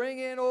 try to bring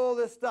in all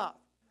this stuff.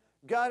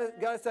 God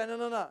is saying,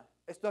 no.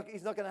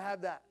 He's not going to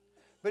have that.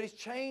 But he's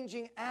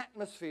changing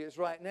atmospheres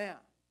right now.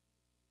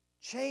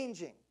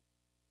 Changing.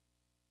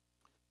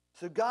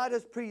 So God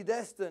has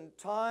predestined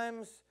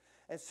times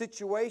and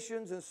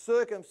situations and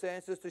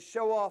circumstances to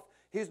show off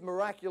his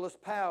miraculous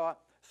power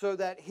so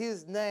that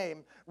his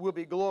name will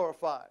be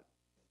glorified.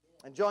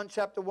 And John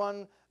chapter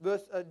 9,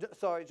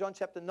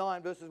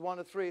 verses 1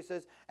 to 3, it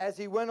says, as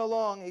he went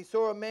along, he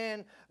saw a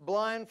man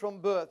blind from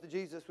birth.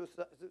 Jesus was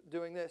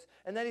doing this.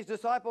 And then his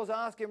disciples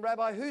asked him,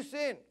 Rabbi, who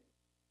sinned?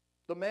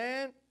 The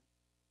man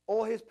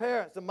or his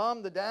parents, the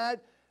mom, the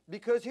dad?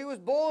 Because he was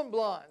born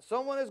blind.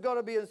 Someone has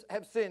got to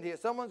have sinned here.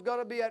 Someone's got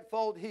to be at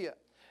fault here.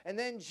 And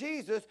then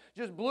Jesus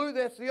just blew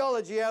their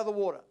theology out of the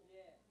water.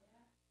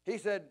 He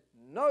said,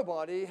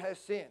 nobody has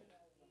sinned.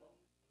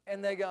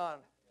 And they're going,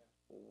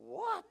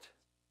 what?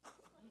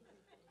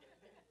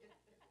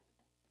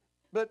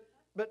 But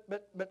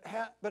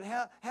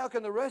how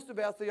can the rest of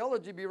our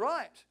theology be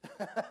right?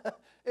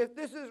 If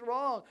this is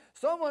wrong,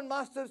 someone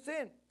must have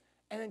sinned.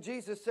 And then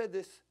Jesus said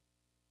this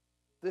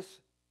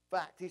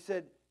fact. He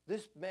said,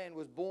 this man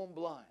was born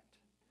blind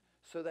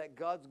so that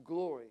God's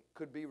glory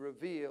could be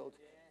revealed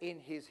in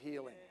his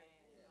healing.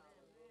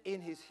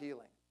 In his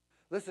healing.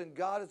 Listen,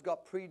 God has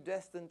got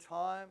predestined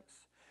times.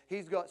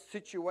 He's got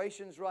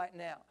situations right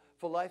now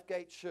for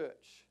Lifegate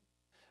Church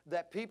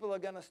that people are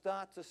going to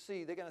start to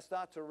see. They're going to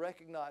start to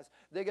recognize.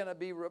 They're going to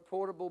be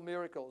reportable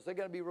miracles. They're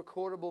going to be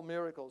recordable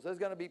miracles. There's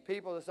going to be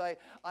people that say,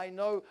 I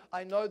know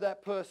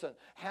that person.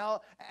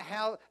 How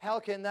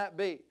can that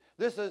be?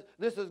 This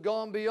has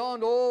gone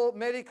beyond all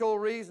medical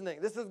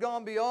reasoning. This has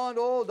gone beyond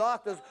all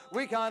doctors.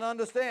 We can't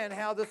understand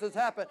how this has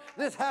happened.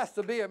 This has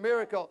to be a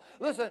miracle.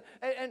 Listen,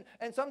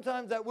 and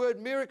sometimes that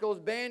word miracle is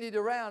bandied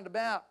around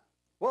about,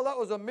 well, that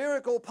was a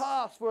miracle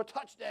pass for a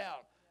touchdown.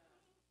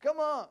 Come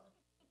on.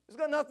 It's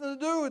got nothing to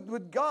do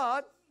with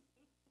God.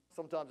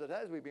 Sometimes it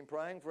has. We've been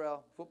praying for our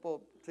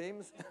football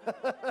teams.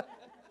 But,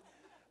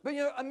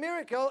 a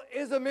miracle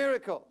is a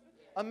miracle.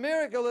 A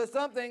miracle is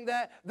something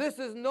that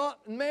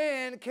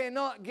man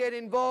cannot get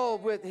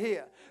involved with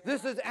here.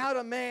 This is out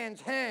of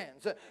man's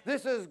hands.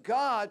 This is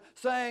God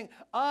saying,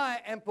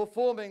 I am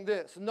performing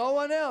this. No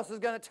one else is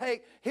going to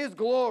take his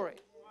glory.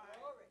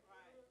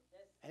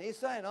 And he's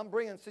saying, I'm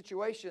bringing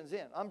situations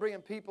in. I'm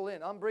bringing people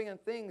in. I'm bringing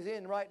things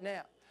in right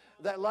now.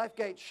 That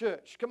Lifegate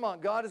Church. Come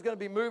on, God is going to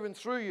be moving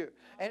through you.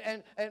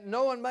 And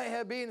no one may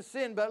have been in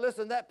sin, but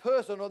listen, that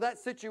person or that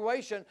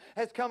situation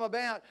has come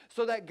about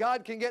so that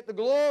God can get the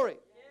glory.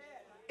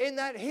 In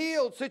that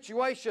healed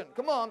situation.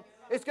 Come on,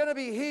 it's going to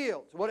be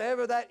healed,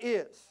 whatever that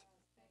is.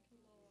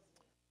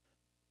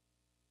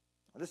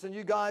 Listen,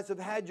 you guys have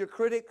had your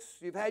critics,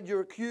 you've had your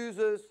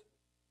accusers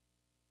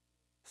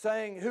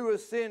saying, who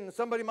has sinned?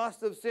 Somebody must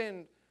have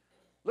sinned.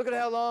 Look at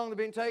how long they've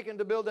been taking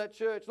to build that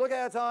church. Look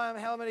at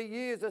how many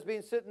years that's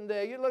been sitting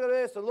there. You look at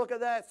this and look at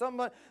that.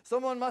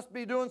 Someone must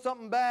be doing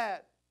something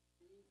bad.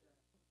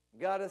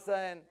 God is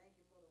saying,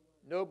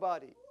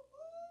 nobody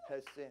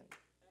has sinned.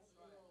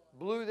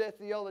 Blew their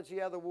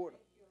theology out of the water.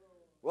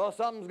 Well,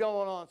 something's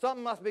going on.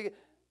 Something must be.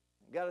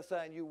 God is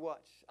saying, you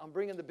watch. I'm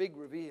bringing the big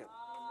reveal.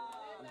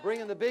 I'm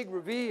bringing the big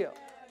reveal.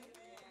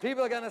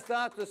 People are going to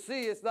start to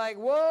see. It's like,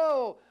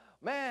 whoa.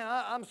 Man,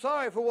 I'm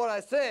sorry for what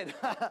I said.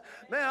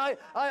 Man,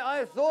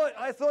 I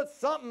thought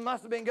something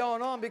must have been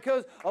going on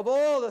because of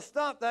all the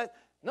stuff that...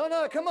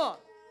 No, come on.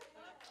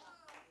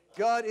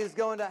 God is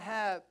going to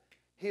have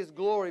his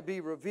glory be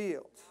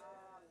revealed.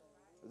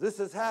 This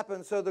has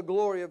happened so the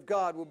glory of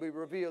God will be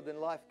revealed in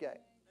Lifegate.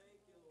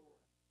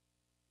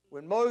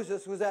 When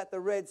Moses was at the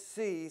Red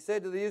Sea, he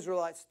said to the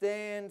Israelites,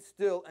 stand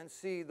still and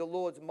see the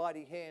Lord's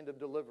mighty hand of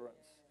deliverance.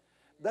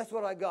 That's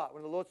what I got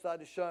when the Lord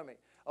started to show me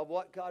of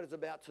what God is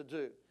about to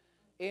do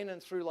in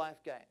and through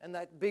Lifegate, and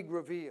that big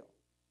reveal.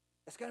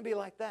 It's going to be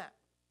like that.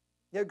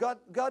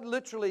 God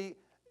literally,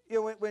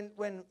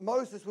 when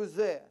Moses was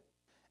there,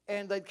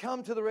 and they'd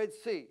come to the Red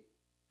Sea,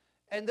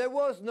 and there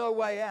was no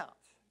way out.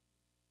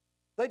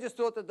 They just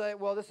thought that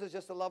this is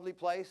just a lovely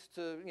place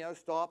to,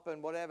 stop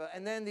and whatever.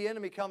 And then the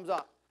enemy comes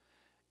up,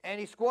 and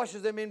he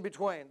squashes them in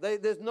between.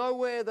 There's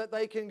nowhere that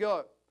they can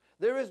go.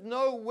 There is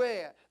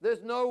nowhere.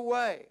 There's no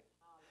way.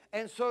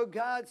 And so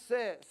God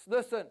says,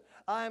 listen,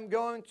 I am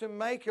going to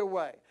make a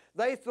way.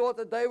 They thought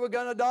that they were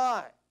going to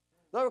die.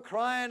 They were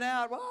crying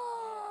out,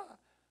 ah,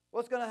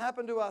 what's going to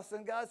happen to us?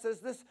 And God says,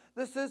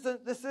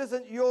 this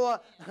isn't your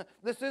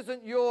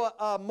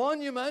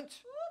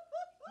monument.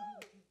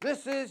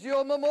 This is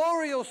your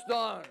memorial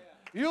stone.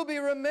 You'll be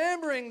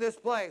remembering this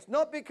place,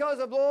 not because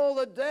of all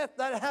the death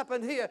that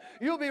happened here.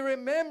 You'll be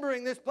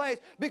remembering this place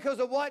because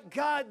of what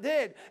God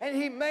did.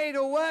 And he made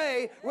a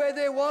way where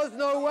there was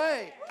no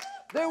way.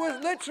 There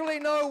was literally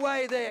no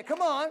way there.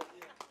 Come on.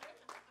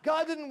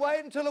 God didn't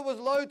wait until it was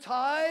low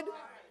tide.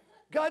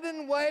 God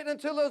didn't wait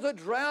until there was a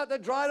drought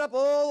that dried up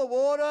all the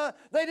water.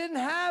 They didn't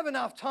have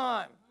enough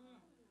time.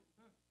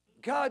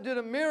 God did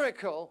a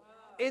miracle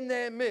in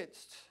their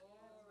midst.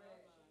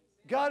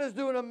 God is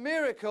doing a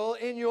miracle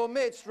in your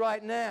midst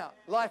right now,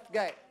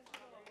 Lifegate,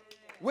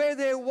 where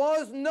there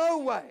was no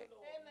way.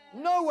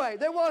 No way.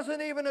 There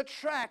wasn't even a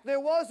track. There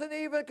wasn't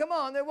even,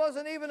 there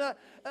wasn't even a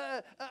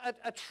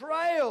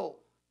trail.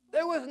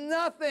 There was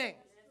nothing.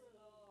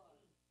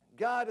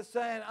 God is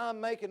saying, I'm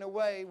making a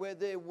way where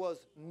there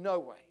was no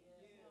way.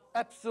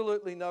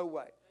 Absolutely no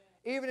way.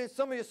 Even in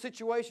some of your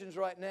situations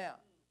right now,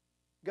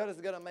 God is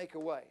going to make a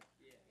way.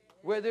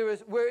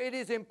 Where it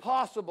is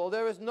impossible,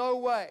 there is no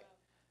way.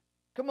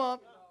 Come on.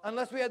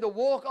 Unless we had to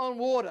walk on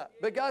water.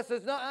 But God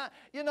says, no,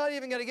 you're not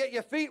even going to get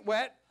your feet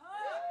wet.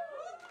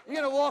 You're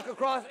going to walk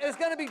across. It's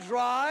going to be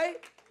dry.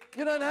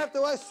 You don't have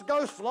to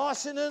go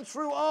sloshing in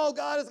through. Oh,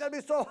 God, it's going to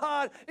be so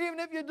hard. Even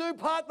if you do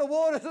part the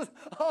waters.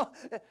 Oh.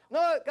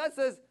 No, God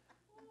says,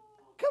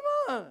 come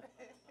on.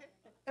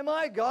 Am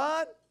I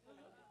God?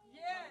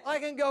 I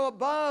can go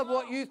above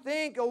what you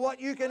think or what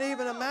you can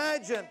even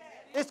imagine.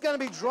 It's going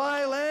to be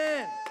dry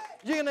land.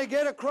 You're going to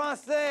get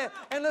across there.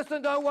 And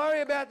listen, don't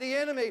worry about the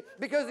enemy,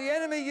 because the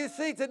enemy you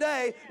see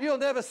today, you'll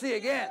never see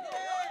again.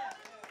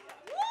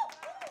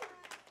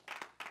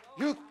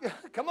 You,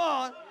 come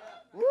on.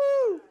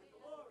 Woo.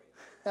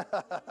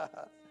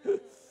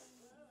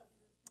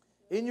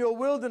 In your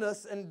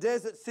wilderness and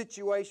desert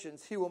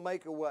situations, he will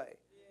make a way.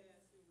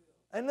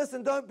 And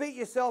listen, don't beat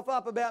yourself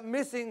up about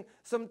missing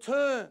some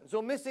turns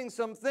or missing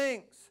some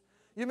things.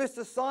 You missed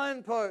a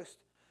signpost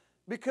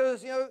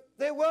because,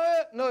 there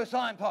were no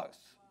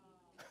signposts.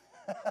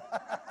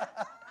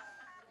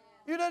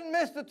 You didn't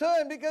miss the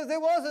turn because there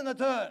wasn't a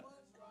turn.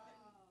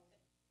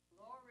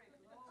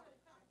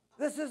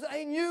 This is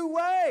a new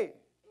way.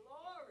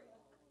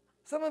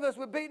 Some of us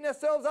were beating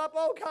ourselves up.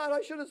 Oh, God,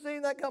 I should have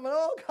seen that coming.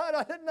 Oh, God,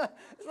 I didn't know.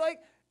 It's like,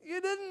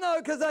 you didn't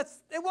know because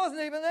it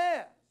wasn't even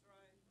there.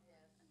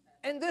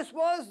 And this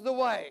was the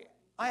way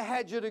I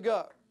had you to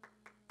go.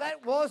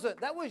 That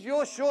wasn't. That was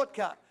your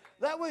shortcut.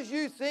 That was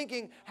you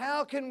thinking,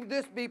 how can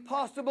this be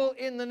possible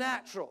in the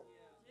natural?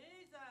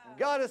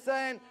 God is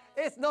saying,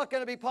 it's not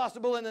going to be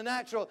possible in the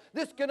natural.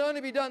 This can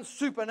only be done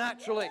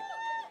supernaturally.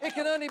 It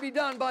can only be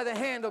done by the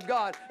hand of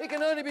God. It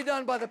can only be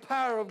done by the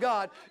power of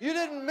God. You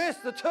didn't miss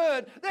the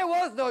turn. There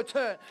was no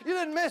turn. You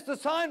didn't miss the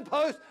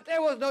signpost.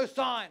 There was no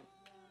sign.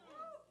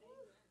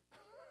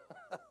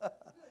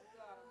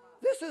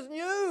 This is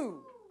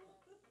new.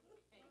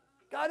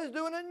 God is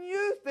doing a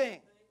new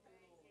thing.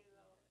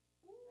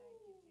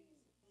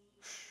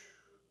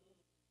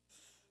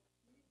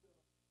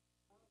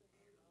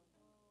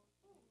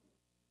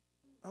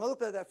 And I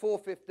looked at that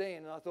 4:15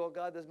 and I thought,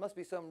 God, there must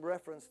be some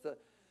reference to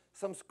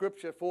some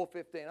scripture,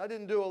 4:15. I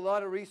didn't do a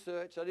lot of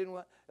research. I didn't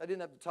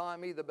have the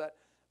time either, but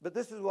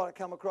this is what I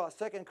come across.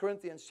 2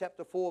 Corinthians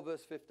chapter 4,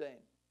 verse 15.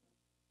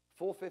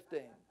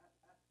 4:15.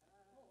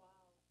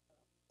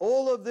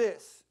 All of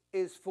this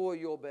is for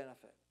your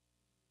benefit.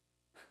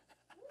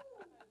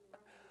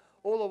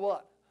 All of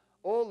what?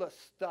 All the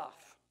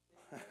stuff.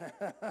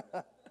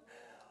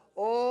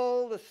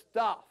 All the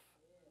stuff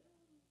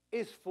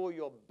is for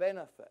your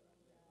benefit.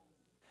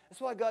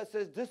 That's why God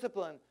says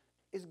discipline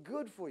is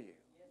good for you.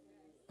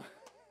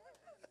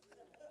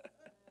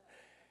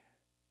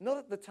 Not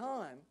at the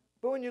time,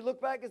 but when you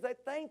look back and say,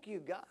 thank you,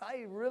 God.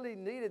 I really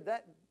needed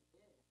that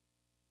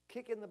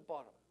kick in the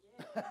bottom.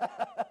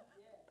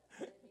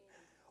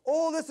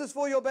 All this is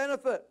for your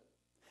benefit.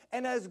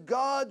 And as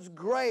God's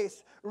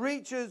grace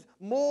reaches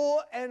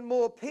more and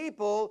more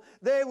people,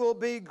 there will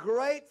be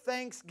great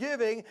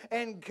thanksgiving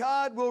and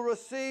God will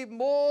receive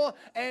more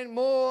and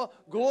more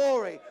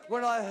glory.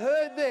 When I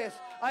heard this,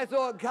 I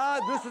thought,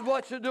 God, this is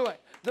what you're doing.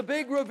 The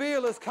big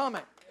reveal is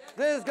coming.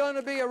 There's going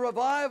to be a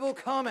revival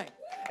coming.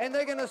 And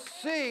they're going to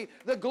see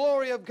the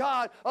glory of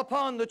God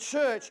upon the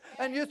church.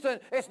 And you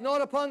said, it's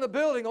not upon the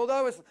building,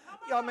 although it's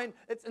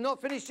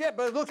not finished yet,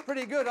 but it looks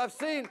pretty good. I've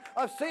seen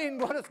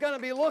what it's going to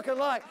be looking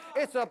like.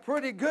 It's a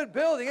pretty good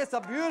building. It's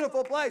a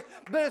beautiful place.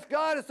 But it's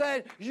God is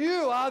saying,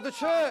 you are the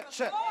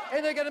church.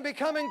 And they're going to be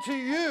coming to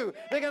you.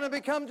 They're going to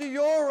be coming to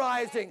your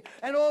rising.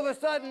 And all of a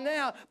sudden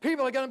now,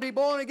 people are going to be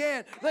born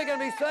again. They're going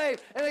to be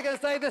saved. And they're going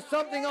to say, there's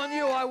something on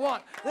you I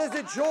want. There's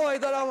a joy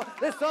that I want.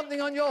 There's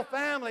something on your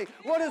family.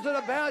 What is it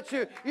about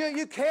you?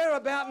 You care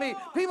about me.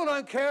 People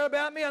don't care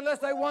about me unless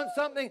they want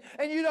something.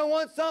 And you don't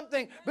want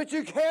something, but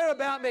you care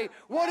about me.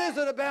 What is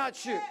it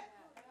about you?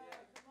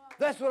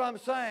 That's what I'm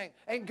saying.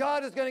 And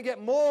God is going to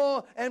get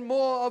more and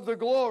more of the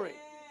glory.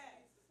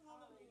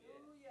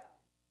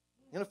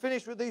 I'm going to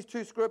finish with these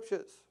two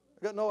scriptures.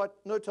 I've got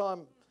no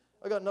time.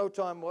 I got no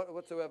time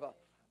whatsoever.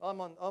 I'm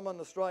on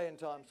Australian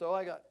time, so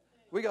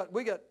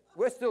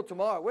we're still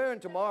tomorrow. We're in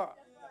tomorrow.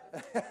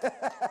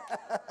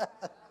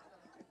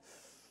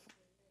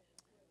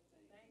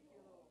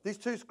 These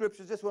two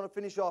scriptures, just want to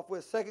finish off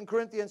with 2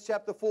 Corinthians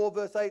chapter 4,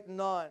 verse 8 and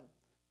 9.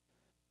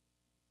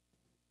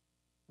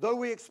 Though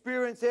we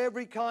experience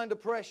every kind of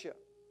pressure,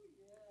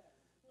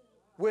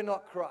 we're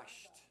not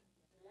crushed.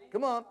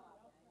 Come on.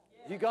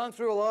 You've gone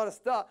through a lot of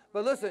stuff,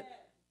 but listen,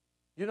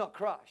 you're not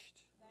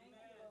crushed.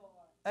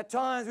 At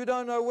times we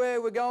don't know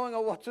where we're going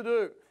or what to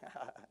do.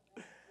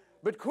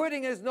 But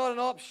quitting is not an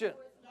option.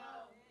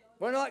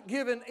 We're not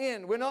giving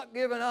in. We're not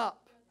giving up.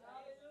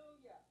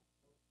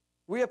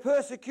 We are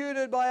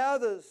persecuted by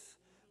others,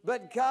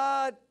 but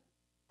God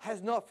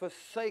has not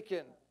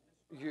forsaken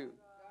you.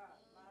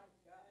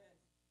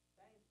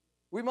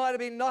 We might have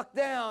been knocked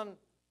down,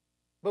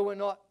 but we're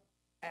not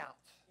out.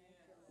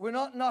 We're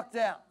not knocked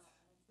out.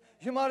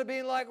 You might have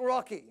been like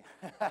Rocky.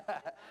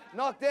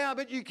 Knocked down,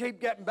 but you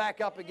keep getting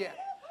back up again.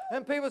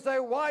 And people say,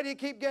 why do you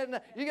keep getting,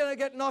 you're going to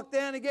get knocked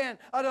down again.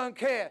 I don't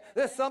care.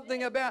 There's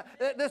something about,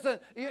 listen,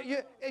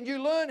 and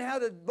you learn how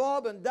to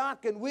bob and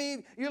duck and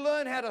weave. You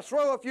learn how to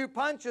throw a few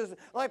punches,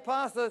 like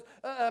Pastor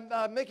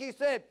Mickey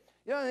said.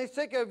 You know, he's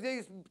sick of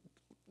these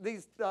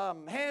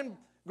hand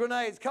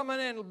grenades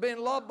coming in and being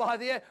lobbed by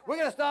the air. We're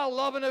going to start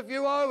lobbing a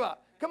few over.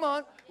 Come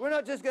on. We're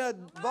not just going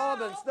to bob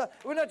and stuff.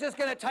 We're not just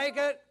going to take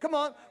it. Come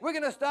on. We're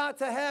going to start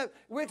to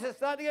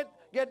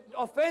get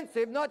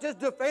offensive, not just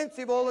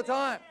defensive all the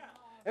time.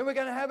 And we're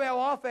going to have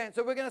our offense,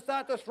 and we're going to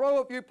start to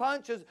throw a few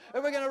punches,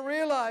 and we're going to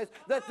realize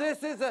that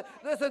this is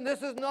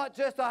not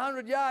just a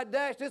 100-yard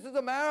dash. This is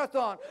a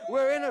marathon.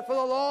 We're in it for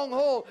the long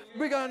haul.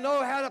 We're going to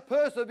know how to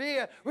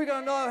persevere. We're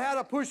going to know how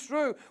to push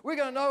through. We're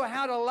going to know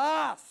how to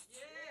last.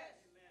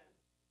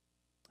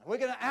 We're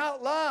going to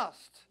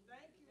outlast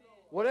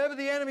whatever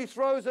the enemy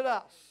throws at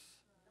us.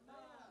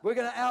 We're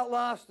going to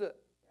outlast it.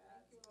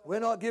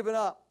 We're not giving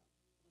up.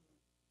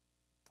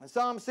 And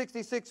Psalm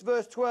 66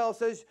 verse 12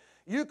 says,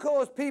 you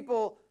caused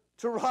people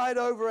to ride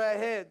over our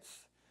heads.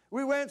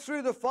 We went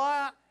through the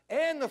fire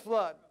and the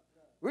flood.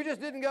 We just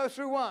didn't go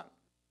through one.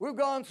 We've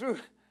gone through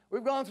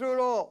it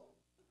all.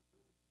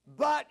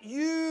 But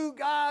you,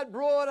 God,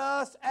 brought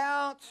us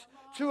out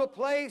to a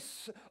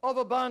place of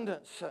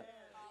abundance.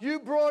 You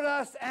brought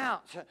us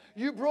out.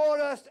 You brought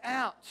us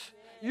out.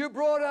 You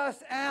brought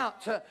us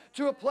out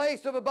to a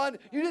place of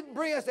abundance. You didn't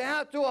bring us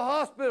out to a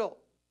hospital.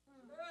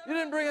 You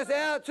didn't bring us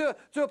out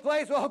to a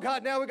place, oh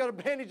God, now we've got to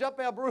bandage up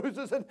our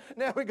bruises, and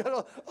now we've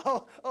got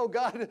to, oh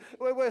God,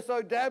 we're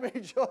so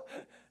damaged.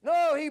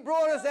 No, He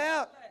brought us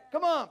out.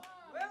 Come on.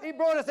 He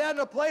brought us out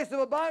in a place of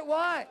abundance.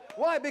 Why?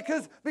 Why?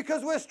 Because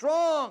we're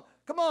strong.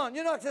 Come on,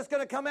 you're not just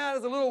going to come out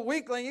as a little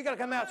weakling. You've got to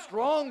come out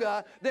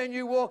stronger than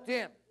you walked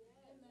in.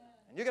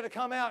 And you're going to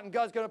come out and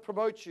God's going to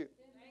promote you.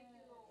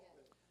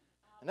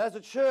 And as a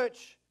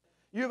church,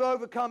 you've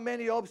overcome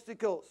many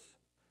obstacles.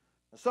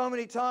 So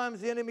many times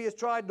the enemy has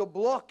tried to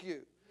block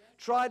you,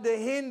 tried to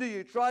hinder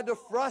you, tried to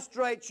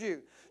frustrate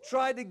you,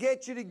 tried to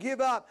get you to give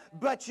up,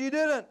 but you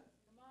didn't.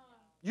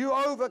 You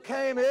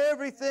overcame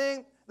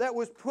everything that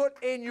was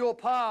put in your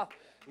path.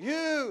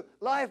 You,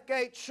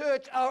 Lifegate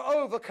Church, are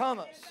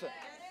overcomers.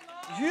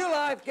 You,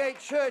 Lifegate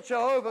Church,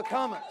 are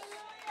overcomers.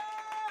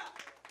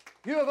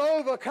 You have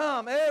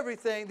overcome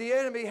everything the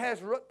enemy has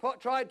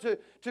tried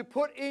to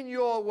put in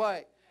your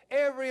way.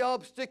 Every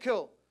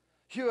obstacle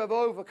you have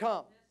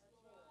overcome.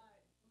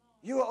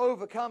 You are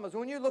overcomers.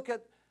 When you look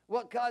at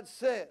what God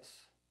says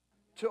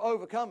to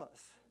overcomers,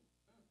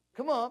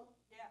 come on,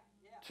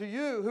 to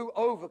you who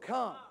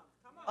overcome,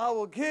 I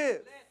will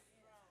give.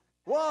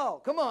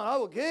 Wow, come on, I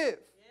will give.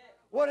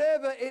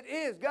 Whatever it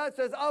is, God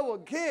says, I will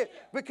give,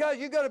 because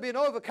you've got to be an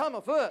overcomer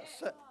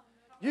first.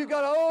 You've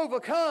got to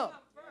overcome.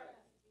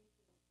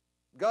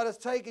 God has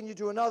taken you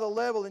to another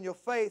level in your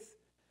faith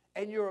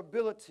and your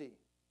ability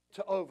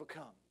to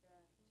overcome.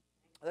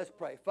 Let's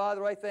pray.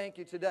 Father, I thank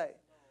you today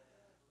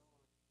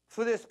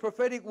for this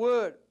prophetic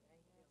word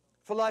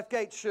for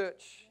Lifegate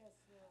Church.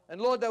 And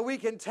Lord, that we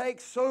can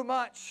take so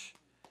much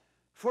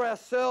for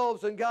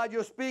ourselves. And God,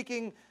 you're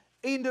speaking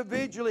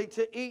individually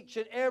to each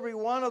and every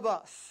one of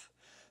us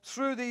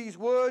through these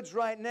words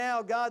right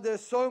now. God,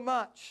 there's so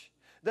much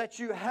that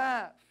you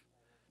have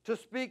to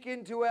speak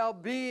into our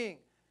being.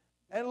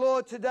 And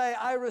Lord, today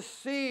I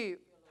receive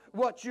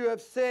what you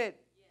have said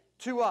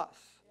to us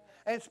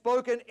and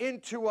spoken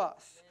into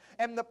us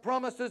and the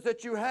promises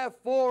that you have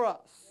for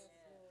us.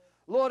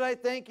 Lord, I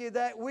thank you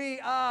that we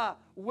are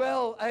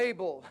well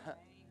able,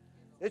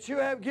 that you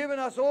have given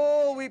us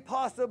all we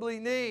possibly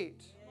need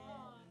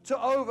to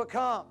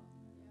overcome.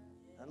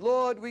 And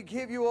Lord, we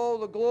give you all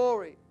the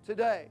glory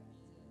today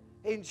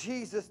in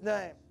Jesus'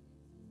 name.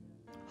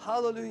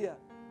 Hallelujah.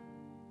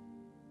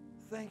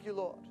 Thank you,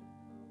 Lord.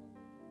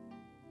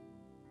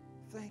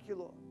 Thank you,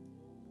 Lord.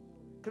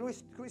 Can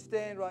we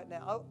stand right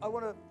now? I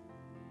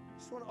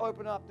just want to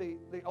open up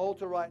the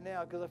altar right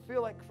now, because I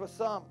feel like for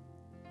some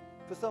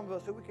of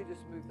us, so we could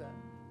just move that.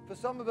 For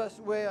some of us,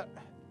 where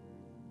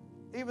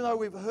even though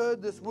we've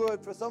heard this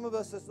word, for some of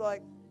us it's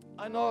like,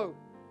 I know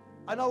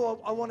I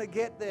want to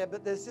get there,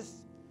 but there's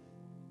just,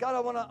 God, I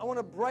want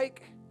to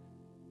break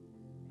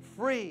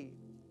free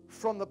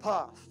from the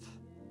past.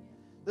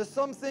 There's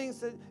some things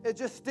that are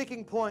just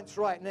sticking points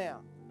right now.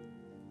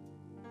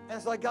 And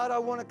it's like, God, I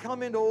want to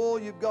come into all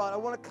you've got. I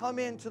want to come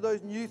into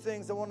those new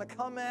things. I want to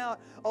come out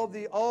of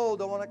the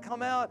old. I want to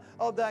come out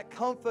of that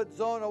comfort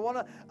zone. I want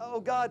to, oh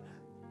God,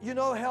 you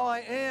know how I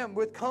am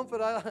with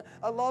comfort.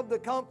 I love the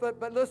comfort,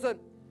 but listen,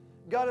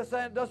 God is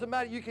saying it doesn't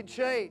matter. You can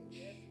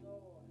change.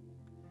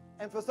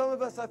 And for some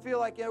of us, I feel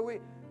like,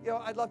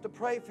 I'd love to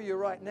pray for you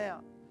right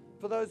now.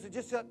 For those who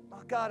just said,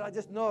 oh God, I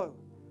just know.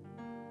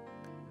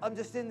 I'm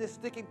just in this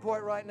sticking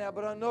point right now,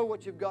 but I know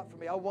what you've got for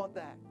me. I want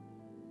that.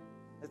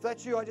 If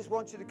that's you, I just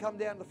want you to come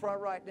down to the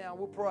front right now.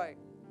 We'll pray.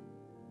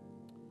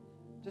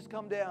 Just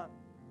come down.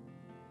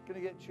 I'm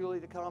going to get Julie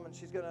to come, and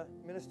she's going to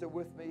minister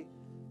with me.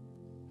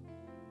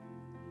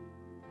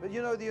 But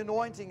the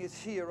anointing is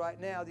here right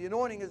now. The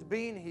anointing has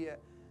been here.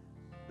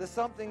 There's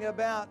something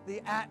about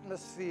the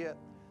atmosphere.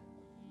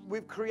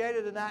 we've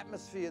created an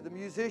atmosphere. The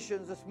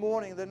musicians this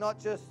morning, they're not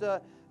just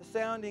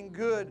sounding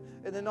good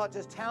and they're not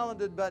just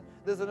talented, but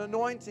there's an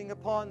anointing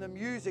upon the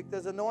music.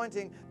 There's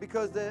anointing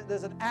because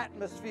there's an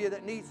atmosphere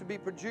that needs to be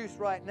produced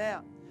right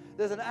now.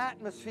 There's an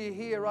atmosphere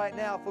here right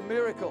now for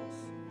miracles.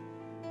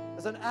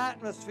 There's an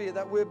atmosphere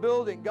that we're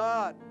building.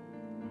 God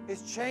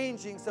is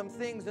changing some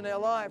things in our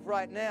life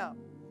right now.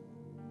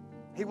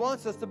 He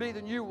wants us to be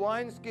the new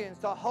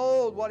wineskins, to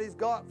hold what He's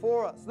got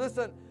for us.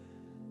 Listen,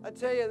 I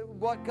tell you,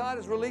 what God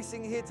is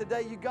releasing here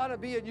today, you got to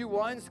be a new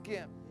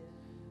wineskin.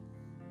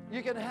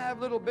 You can have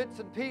little bits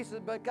and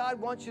pieces, but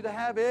God wants you to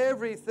have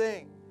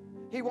everything.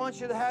 He wants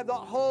you to have the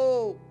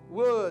whole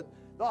word,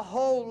 the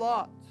whole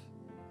lot.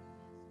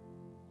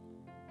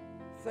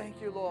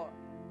 Thank you, Lord.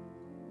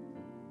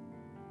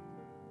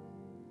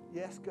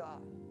 Yes,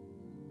 God.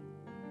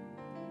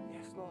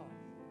 Yes, Lord.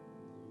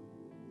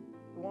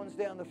 The ones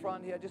down the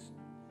front here, just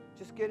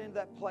get into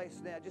that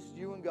place now, just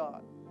you and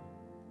God.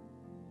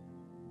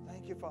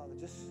 Thank you, Father.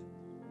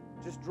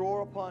 Just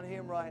draw upon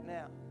Him right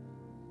now.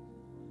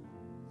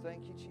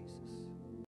 Thank you, Jesus.